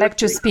like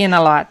to really, spin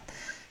a lot.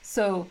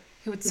 So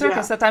he would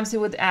circle. yeah, Sometimes he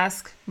would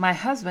ask my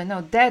husband,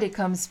 "No, Daddy,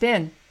 come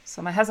spin."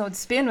 So my husband would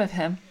spin with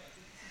him.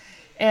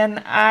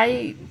 And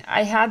I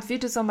had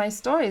videos on my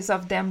stories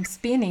of them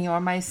spinning or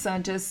my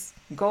son just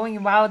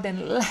going wild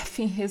and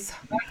laughing his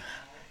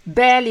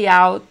belly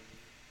out,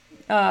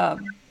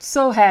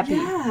 so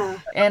happy. yeah,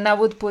 And I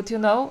would put,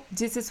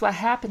 this is what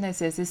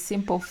happiness is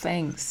simple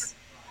things.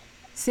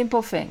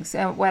 Simple things.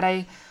 And what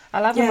I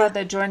love yeah, about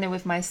the journey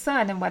with my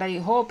son and what I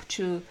hope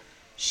to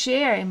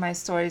share in my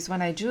stories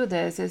when I do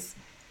this is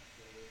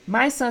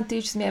my son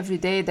teaches me every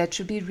day that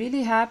to be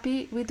really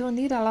happy, we don't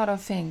need a lot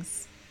of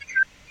things,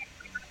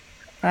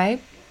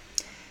 right?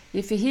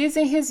 If he's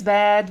in his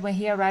bed when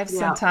he arrives yeah.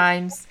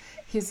 sometimes,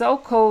 he's all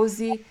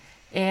cozy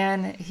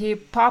and he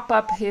pop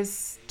up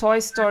his Toy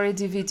Story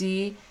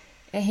DVD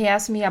and he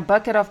asks me a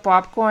bucket of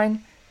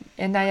popcorn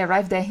and I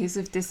arrive there, he's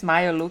with this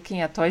smile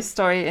looking at Toy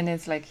Story and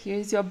it's like,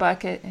 here's your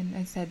bucket. And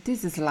I said,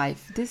 this is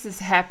life. This is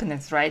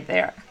happiness right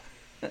there.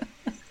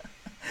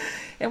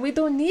 And we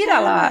don't need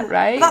a lot,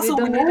 Yeah, but right? that's We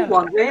all we don't need all a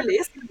lot. want, really,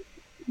 isn't it?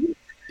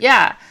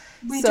 Yeah.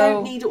 We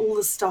don't So, need all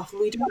the stuff,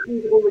 and we don't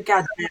need all the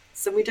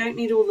gadgets, and we don't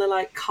need all the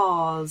like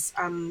cars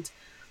and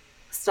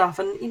stuff.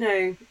 And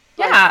like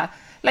yeah,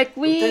 like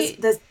there's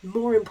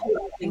more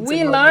important things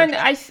we in life. learned,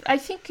 I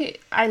think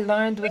I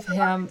learned with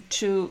him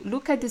to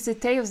look at these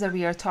details that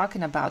we are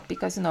talking about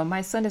because,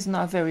 my son is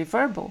not very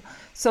verbal.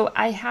 So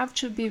I have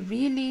to be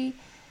really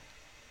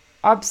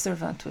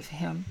observant with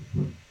him,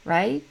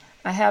 right?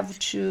 I have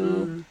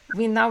to, Mm,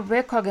 we now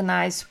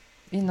recognize,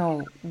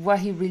 what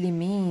he really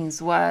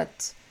means,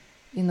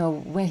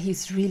 when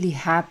he's really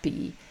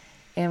happy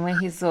and when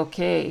he's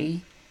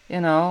okay,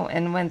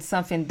 and when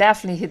something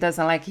definitely he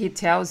doesn't like, he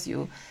tells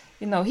you,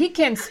 he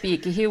can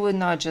speak, he would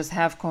not just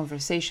have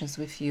conversations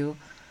with you,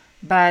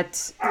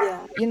 but,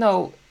 yeah,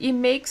 it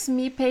makes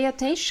me pay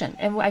attention.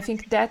 And I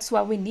think that's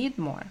what we need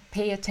more,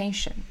 pay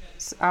attention,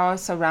 our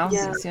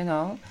yeah. surroundings.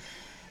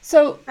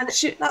 So, And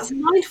that's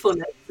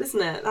mindfulness,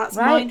 isn't it? That's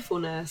right.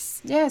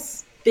 mindfulness,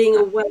 Yes. being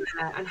Uh, aware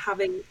and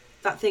having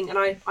that thing. And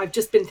I've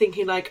just been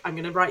thinking like I'm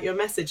going to write you a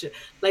message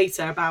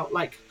later about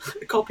like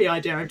a copy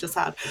idea I've just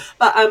had.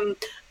 But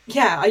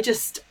yeah,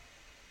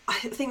 I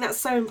think that's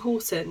so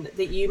important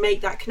that you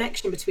make that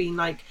connection between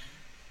like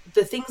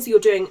the things you're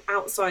doing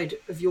outside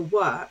of your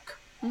work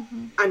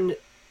and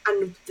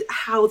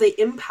how they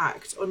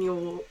impact on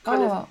your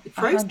kind of Oh,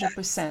 process.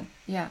 100%.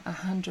 Yeah,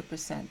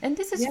 100%. And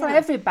this is for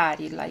Yeah,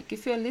 everybody. Like,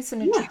 if you're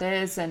listening to yeah,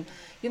 this and,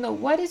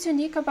 what is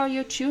unique about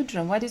your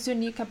children? What is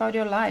unique about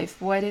your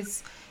life? What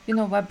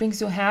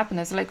brings you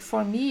happiness? Like,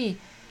 for me,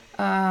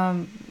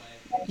 um,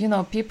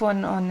 people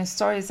on the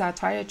stories are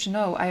tired to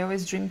know. I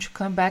always dreamed to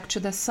come back to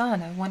the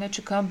sun. I wanted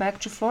to come back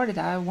to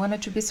Florida. I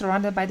wanted to be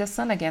surrounded by the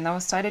sun again. I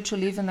was tired to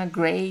live in a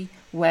gray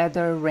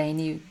weather,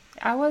 rainy.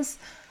 I was,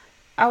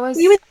 I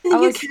were you was, in I the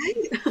was UK?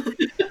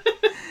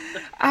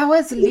 I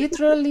was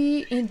literally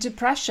in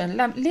depression.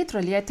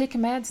 Literally, I take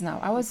meds now.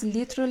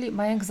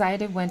 My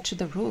anxiety went to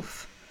the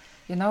roof.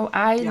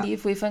 I Yeah,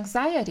 live with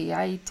anxiety.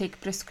 I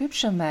take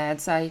prescription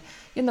meds.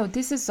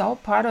 This is all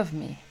part of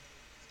me,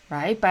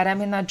 right? But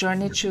I'm in a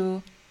journey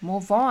to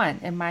move on,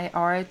 and my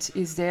art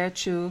is there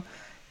to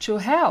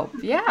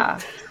help.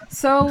 Yeah.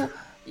 So,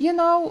 you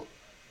know,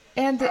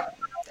 and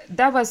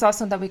that was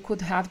awesome that we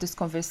could have this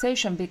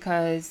conversation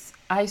because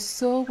I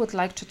so would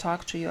like to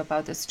talk to you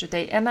about this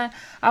today. And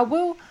I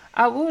will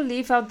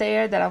leave out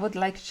there that I would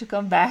like to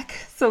come back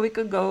so we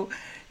could go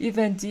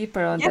even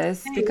deeper on yes,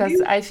 this because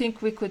you. I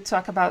think we could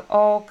talk about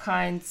all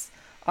kinds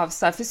of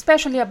stuff,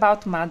 especially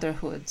about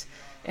motherhood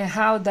and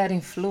how that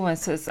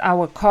influences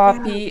our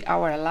Yeah, copy,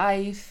 our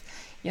life.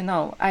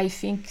 I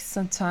think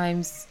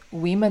sometimes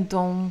women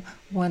don't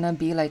want to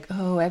be like,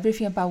 oh,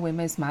 everything about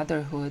women is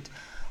motherhood.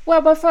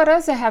 Well, but for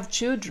us that have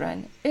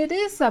children, it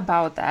is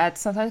about that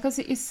sometimes because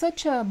it's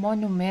such a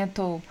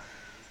monumental,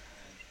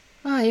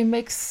 it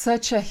makes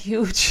such a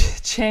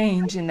huge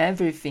change in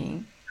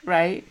everything,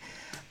 right?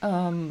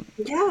 Um,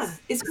 yeah.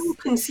 It's all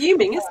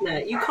consuming, isn't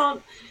it? You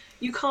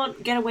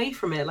can't get away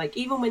from it. Like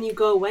even when you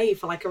go away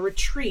for like a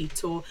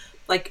retreat or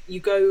like you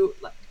go,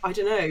 like, I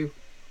don't know,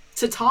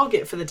 to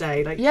Target for the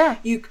day, like yeah.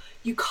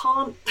 you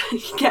can't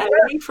get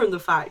away from the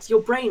fact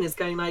your brain is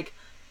going like,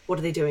 what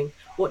are they doing?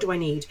 What do I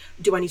need?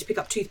 Do I need to pick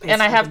up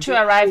And toothpaste I for have them? to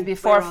arrive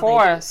Where before are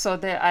they? 4 so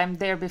that I'm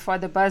there before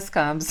the bus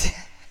comes.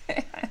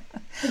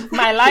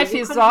 my Exactly. life You're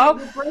is kind of like all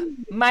your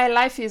brain. my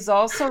life is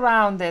all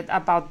surrounded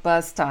about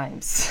bus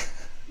times.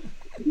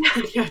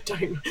 Yeah,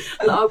 don't.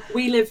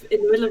 We live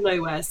in the middle of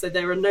nowhere, so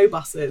there are no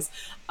buses.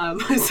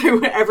 So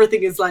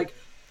everything is like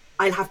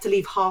I'll have to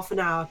leave half an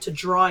hour to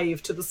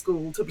drive to the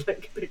school to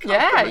pick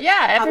up.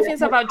 Yeah.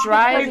 Everything's about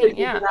driving.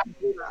 Yeah.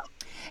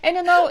 And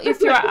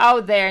if you're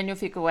out there and you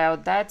think, well,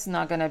 that's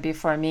not going to be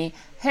for me.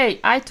 Hey,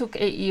 I took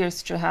 8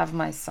 years to have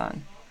my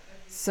son.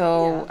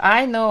 So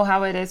I know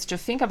how it is to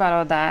think about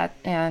all that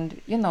and,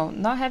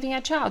 not having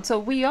a child. So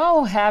we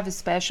all have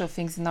special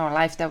things in our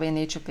life that we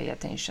need to pay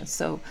attention.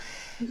 So,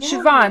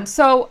 Siobhan,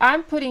 so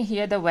I'm putting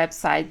here the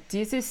website.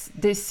 This is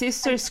the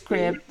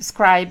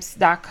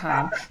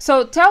sisterscribes.com.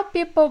 So tell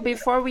people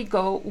before we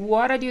go,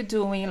 what are you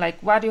doing?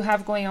 Like, what do you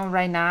have going on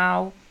right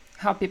now?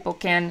 How people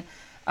can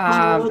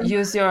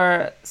use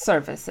your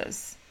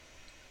services.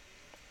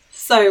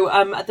 So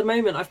at the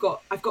moment, I've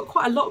got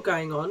quite a lot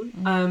going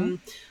on.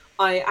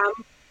 I am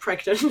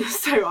pregnant,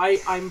 so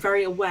I'm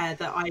very aware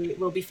that I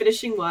will be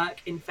finishing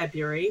work in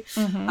February,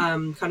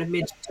 kind of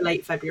mid to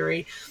late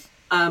February,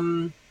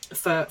 for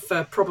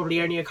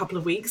probably only a couple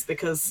of weeks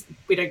because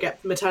we don't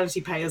get maternity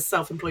pay as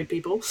self-employed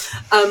people.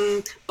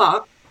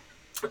 But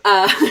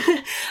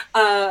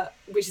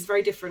which is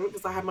very different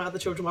because I had my other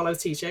children while I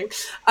was teaching.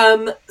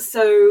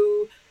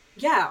 So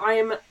yeah,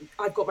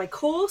 I've got my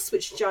course,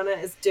 which Jana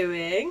is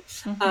doing,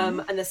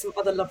 and there's some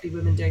other lovely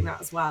women doing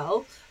that as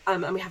well.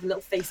 And we have a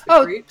little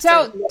Facebook group.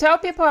 Tell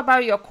people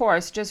about your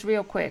course, just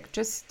real quick.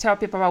 Just tell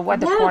people about what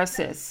the course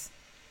is.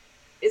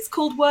 It's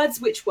called Words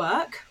Which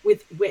Work,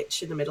 with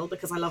witch in the middle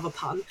because I love a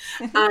pun.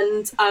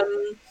 And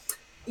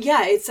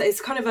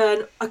it's kind of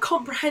a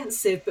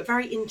comprehensive but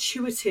very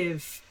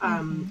intuitive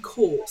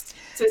course.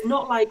 So it's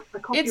not like a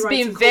copywriting It's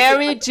been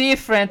very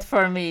different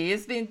for me.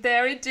 It's been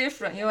very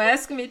different. You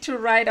ask me to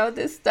write all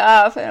this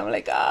stuff and I'm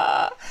like,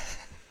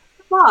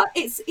 But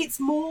it's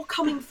more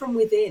coming from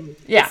within.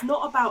 Yeah. It's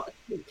not about a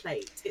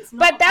template. It's not.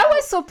 But that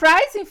was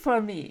surprising for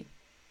me.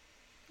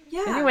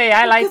 Yeah. Anyway,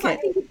 I like it. I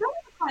think it does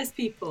surprise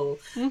people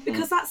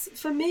because that's,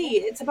 for me,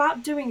 it's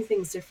about doing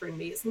things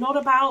differently. It's not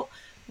about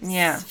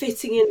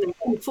fitting in and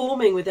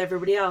conforming with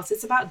everybody else.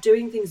 It's about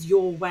doing things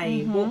your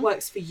way, what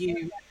works for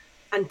you,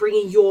 and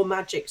bringing your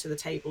magic to the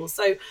table.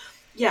 So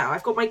yeah,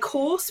 I've got my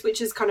course,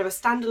 which is kind of a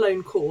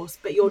standalone course,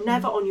 but you're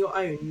never on your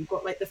own. You've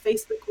got like the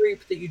Facebook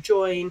group that you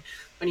join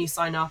when you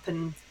sign up,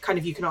 and kind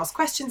of you can ask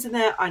questions in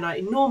there. And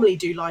I normally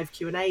do live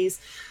Q&As,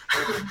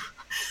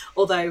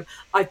 although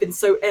I've been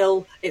so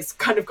ill, it's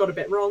kind of got a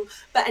bit wrong.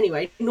 But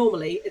anyway,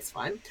 normally it's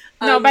fine.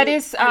 No, but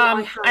it's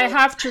I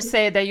have to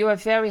say that you are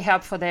very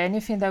helpful there.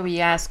 Anything that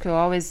we ask, you're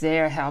always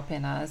there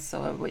helping us.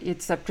 So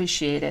it's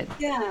appreciated.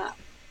 Yeah.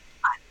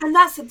 And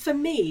that's, for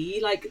me,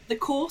 like the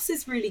course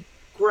is really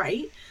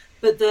great,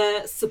 but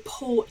the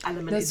support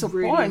element is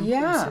really important.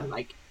 Yeah,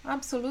 like,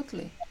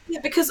 absolutely. Yeah,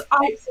 because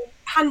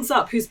hands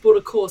up who's bought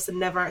a course and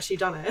never actually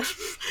done it,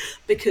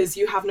 because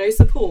you have no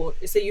support.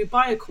 So you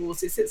buy a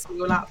course, it sits on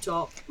your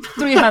laptop.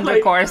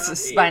 300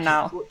 courses by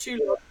now.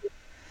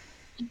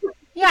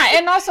 Yeah,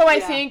 and also I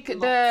think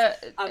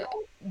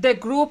the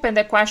group and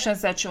the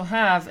questions that you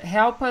have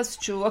help us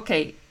to,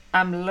 okay,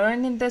 I'm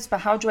learning this,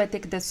 but how do I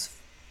take this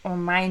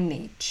on my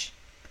niche?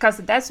 Because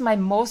that's my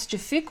most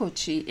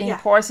difficulty in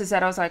courses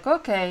that I was like,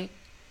 okay,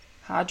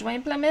 how do I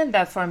implement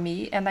that for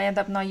me? And I end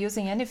up not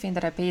using anything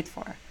that I paid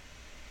for,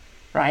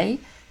 right?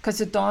 Because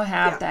you don't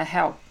have that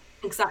help.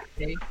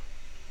 Exactly.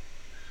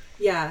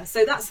 Yeah,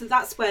 so that's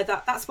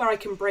where I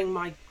can bring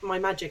my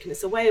magic, and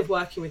it's a way of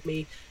working with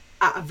me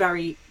at a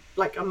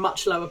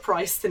much lower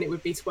price than it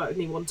would be to work with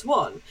me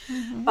one-to-one.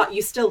 But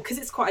you still, because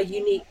it's quite a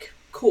unique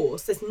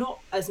course, there's not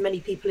as many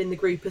people in the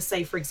group as,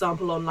 say, for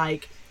example, on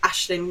like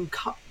Ashlyn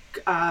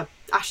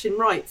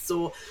Wright's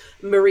or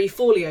Marie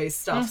Forleo's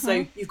stuff.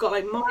 So you've got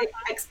like my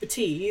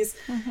expertise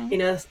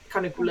in a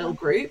kind of little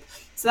group.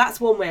 So that's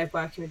one way of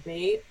working with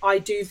me. I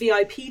do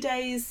VIP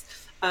days,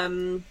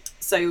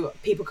 so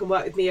people can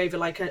work with me over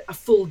like a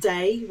full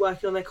day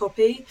working on their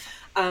copy.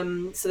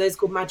 So those are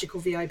called magical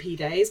VIP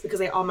days because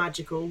they are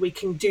magical. We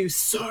can do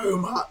so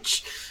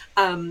much.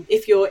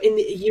 If you're in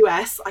the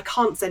US, I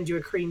can't send you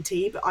a cream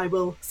tea, but I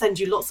will send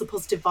you lots of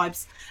positive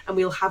vibes, and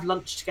we'll have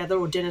lunch together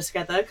or dinner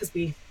together because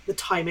the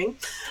timing.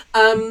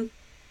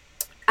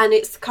 And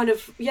it's kind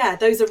of,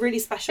 those are really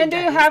special. And do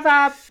you have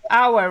an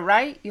hour,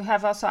 right? You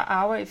have also an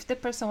hour if the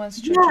person wants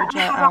to I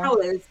have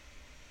hours.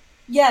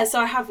 Yeah, so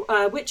I have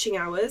witching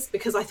hours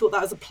because I thought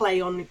that was a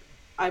play on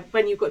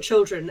when you've got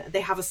children,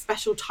 they have a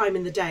special time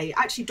in the day.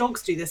 Actually,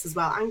 dogs do this as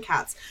well, and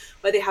cats,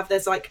 where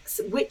there's like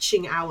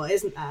witching hour,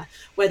 isn't there?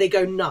 Where they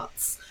go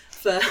nuts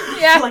for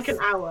like an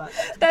hour.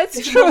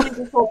 That's true.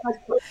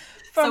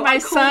 For my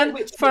son,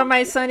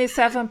 it's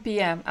 7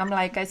 p.m.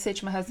 I say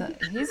to my husband,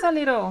 he's a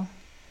little,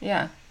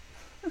 Yeah,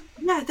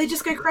 they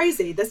just go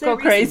crazy. There's no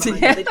reason crazy.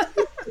 Behind it. They just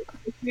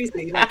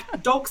go crazy.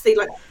 Like dogs, they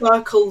like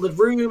circle the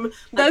room. Like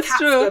That's cats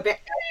true. Go a bit,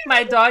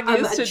 my dog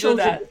used to do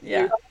that.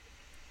 Yeah.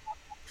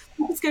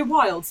 Just go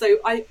wild. So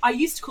I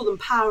used to call them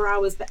power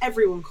hours, but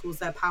everyone calls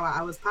their power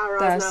hours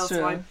now.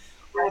 So I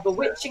have a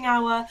witching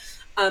hour,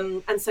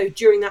 and so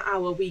during that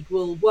hour we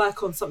will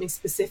work on something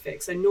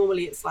specific. So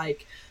normally it's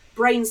like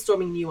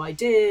brainstorming new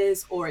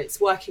ideas, or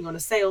it's working on a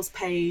sales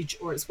page,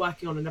 or it's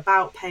working on an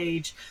about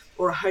page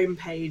or a home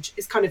page.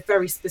 It's kind of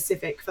very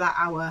specific for that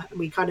hour, and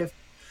we kind of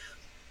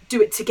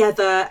do it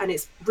together, and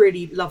it's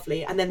really lovely.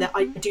 And then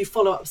I do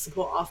follow-up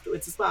support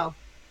afterwards as well.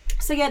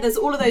 So yeah, there's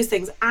all of those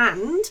things.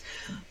 And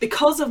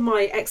because of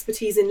my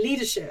expertise in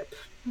leadership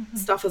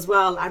stuff as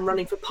well, and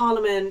running for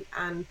Parliament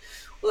and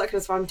all that kind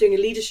of stuff, I'm doing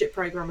a leadership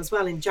program as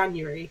well in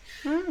January.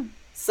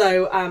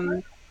 So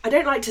I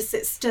don't like to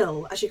sit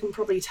still, as you can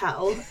probably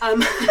tell,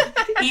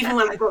 even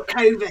when I got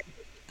COVID.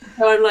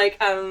 So I'm like,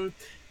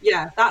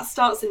 yeah, that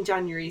starts in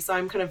January. So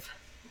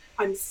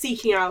I'm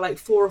seeking out like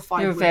 4 or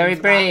 5. You're very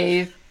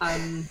brave.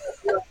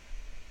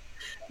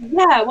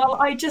 Yeah, well,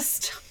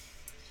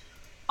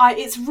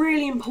 it's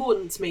really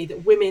important to me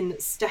that women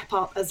step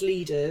up as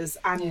leaders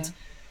and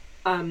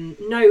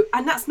no,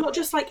 and that's not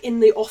just like in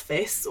the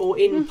office or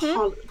in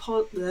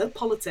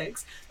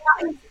politics,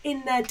 that is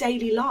in their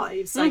daily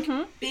lives, like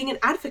being an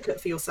advocate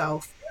for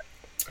yourself,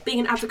 being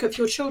an advocate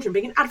for your children,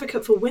 being an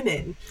advocate for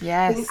women, being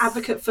an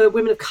advocate for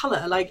women of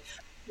colour, like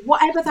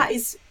whatever that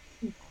is,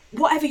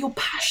 whatever you're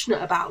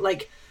passionate about,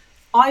 like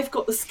I've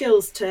got the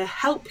skills to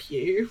help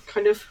you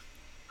kind of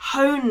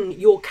hone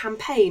your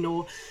campaign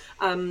or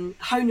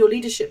hone your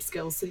leadership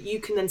skills so that you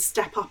can then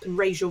step up and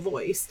raise your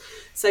voice.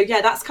 So yeah,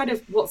 that's kind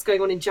of what's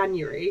going on in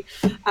January.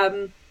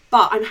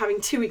 But I'm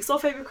having 2 weeks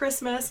off over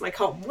Christmas and I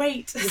can't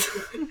wait.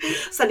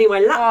 Sending my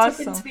laptop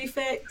in to be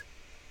fixed.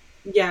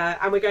 Yeah,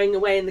 and we're going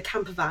away in the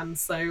camper van.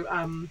 So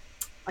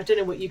I don't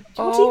know what you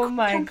oh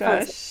my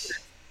gosh.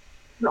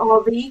 An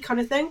RV kind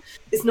of thing.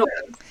 It's not,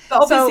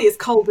 but obviously it's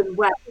cold and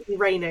wet and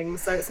raining,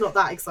 so it's not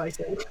that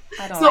exciting.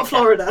 It's not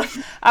Florida.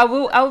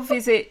 I'll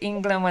visit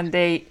England one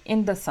day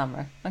in the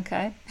summer.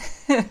 Okay.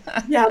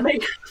 Yeah,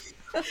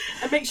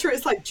 make sure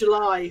it's like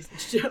July.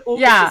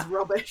 August is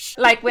rubbish.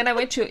 Like when I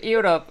went to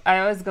Europe, I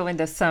always go in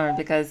the summer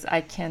because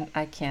I can't.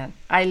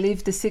 I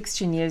lived the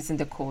 16 years in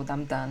the cold.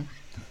 I'm done.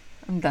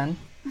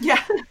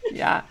 Yeah.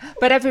 Yeah.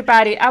 But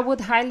everybody, I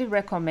would highly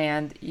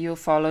recommend you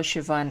follow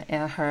Siobhan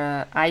and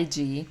her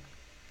IG.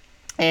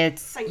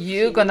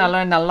 You're gonna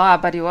learn a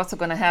lot, but you're also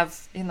gonna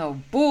have,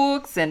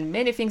 books and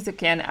many things you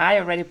can. I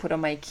already put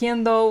on my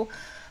Kindle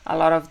a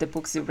lot of the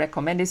books you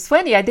recommend. It's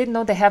funny, I didn't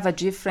know they have a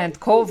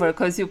different cover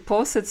because you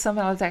posted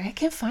something. I was like, I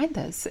can't find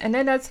this, and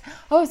then it's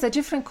a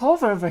different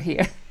cover over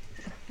here.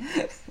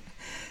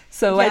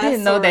 So I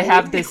didn't know they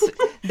have this.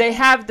 They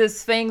have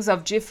these things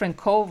of different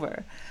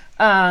cover.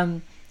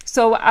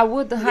 So I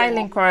would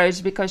highly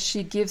encourage, because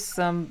she gives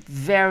some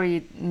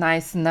very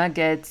nice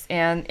nuggets,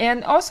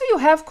 and also you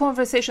have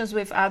conversations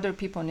with other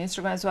people on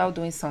Instagram as well,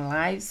 doing some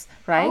lives,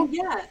 right? Oh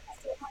yeah,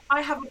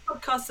 I have a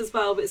podcast as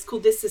well, but it's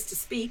called This Sister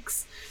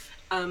Speaks.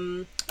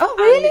 Oh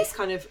really? And it's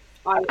kind of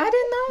I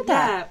didn't know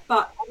that. Yeah,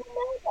 but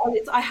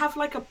I have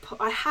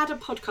I had a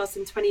podcast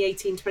in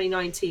 2018,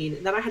 2019,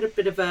 and then I had a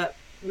bit of a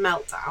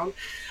meltdown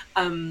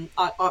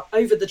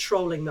over the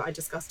trolling that I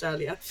discussed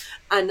earlier,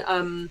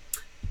 and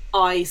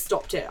I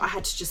stopped it. I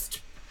had to just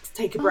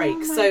take a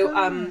break. So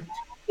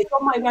it's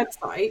on my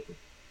website.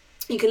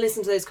 You can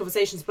listen to those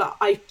conversations, but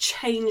I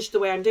changed the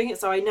way I'm doing it.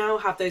 So I now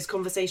have those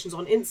conversations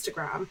on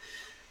Instagram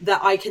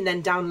that I can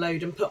then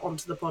download and put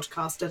onto the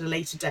podcast at a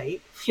later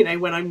date,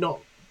 when I'm not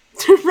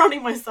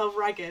running myself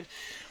ragged,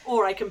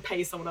 or I can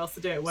pay someone else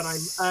to do it when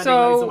I'm earning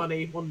loads of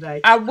money one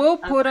day. I will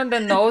put on the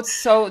notes.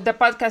 So the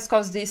podcast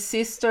calls This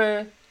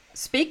Sister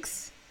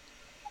Speaks?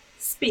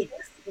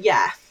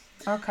 Yeah.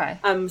 Okay.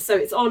 So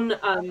it's on,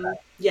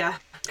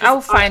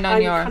 I'll find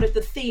on your... kind of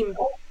the theme.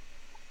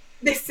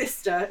 This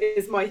sister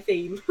is my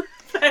theme.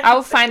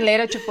 I'll find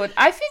later to put.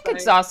 I think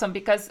it's awesome,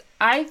 because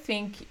I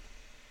think,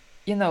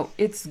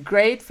 it's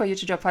great for you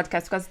to do a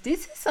podcast, because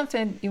this is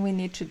something we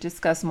need to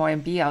discuss more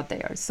and be out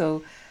there.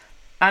 So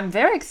I'm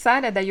very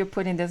excited that you're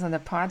putting this on the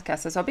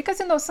podcast as well, because,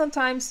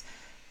 sometimes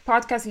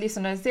podcast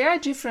listeners, they are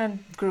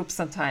different groups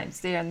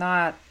sometimes. They are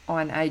not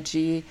on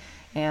IG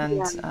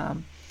and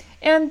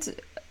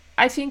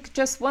I think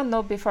just one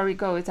note before we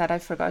go is that I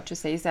forgot to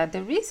say is that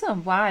the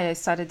reason why I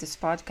started this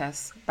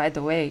podcast, by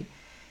the way,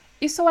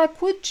 is so I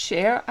could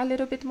share a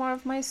little bit more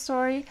of my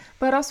story,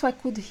 but also I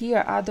could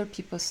hear other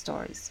people's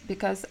stories,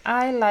 because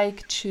I'm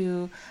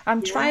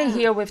trying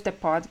here with the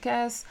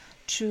podcast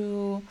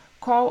to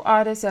call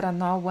artists that are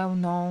not well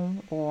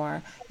known,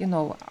 or,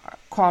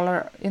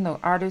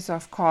 artists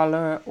of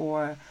color,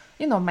 or,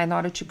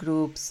 minority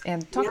groups,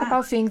 and talk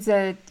about things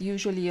that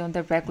usually on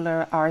the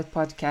regular art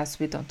podcast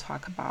we don't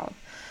talk about.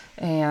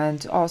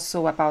 And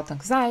also about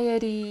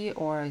anxiety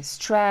or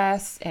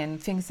stress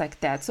and things like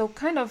that. So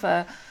kind of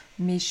a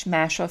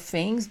mishmash of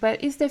things,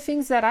 but it's the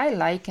things that I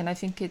like, and I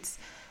think it's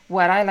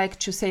what I like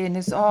to say, and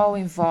it's all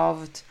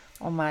involved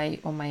on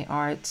my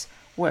art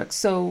work.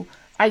 So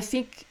I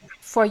think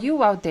for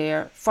you out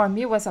there, for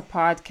me was a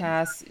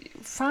podcast.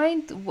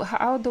 Find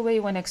how the way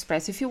you want to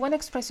express. If you want to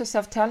express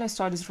yourself, telling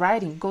stories,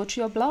 writing, go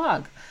to your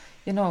blog.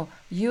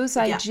 Use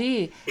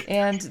IG,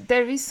 and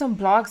there is some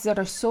blogs that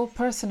are so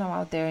personal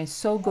out there and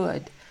so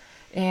good,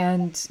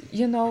 and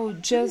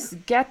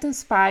just get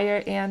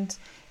inspired. And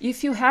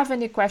if you have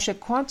any question,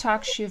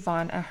 contact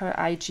Siobhan at her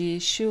IG.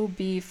 She'll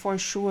be for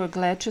sure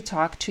glad to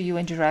talk to you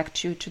and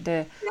direct you to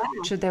the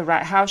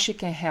right, how she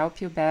can help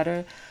you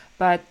better.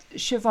 But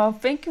Siobhan,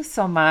 thank you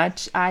so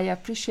much. I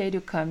appreciate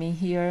you coming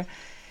here.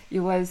 It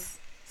was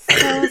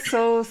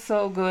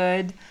so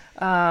good.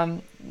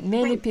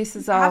 Many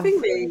pieces of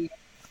having me.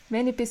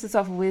 Many pieces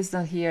of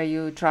wisdom here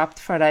you dropped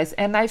for us,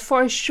 and I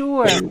for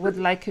sure would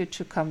like you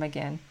to come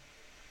again.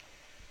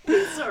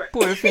 Sorry.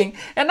 Poor thing.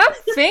 And I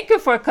thank you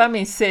for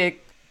coming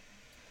sick.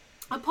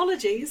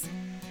 Apologies.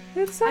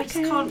 It's okay. I just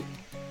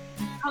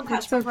can't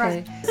catch my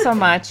breath. So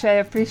much.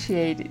 I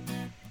appreciate it.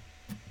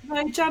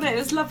 No, Janet, it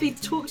was lovely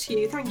to talk to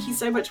you. Thank you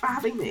so much for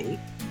having me.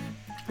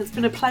 It's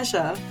been a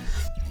pleasure.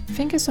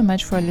 Thank you so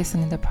much for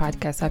listening to the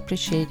podcast. I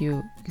appreciate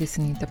you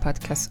listening to the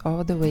podcast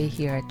all the way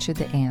here to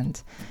the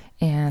end.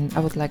 And I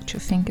would like to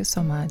thank you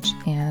so much.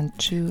 And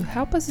to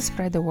help us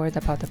spread the word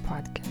about the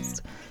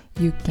podcast,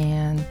 you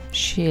can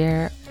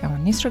share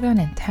on Instagram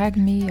and tag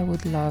me. I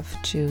would love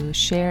to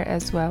share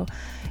as well.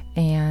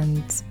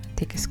 And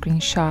take a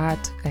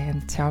screenshot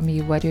and tell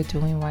me what you're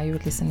doing while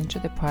you're listening to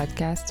the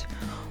podcast.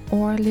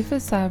 Or leave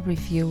us a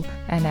review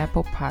on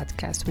Apple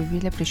Podcasts. We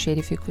really appreciate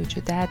if you could do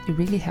that. It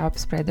really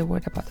helps spread the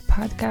word about the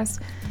podcast.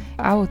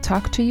 I will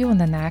talk to you on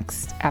the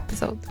next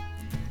episode.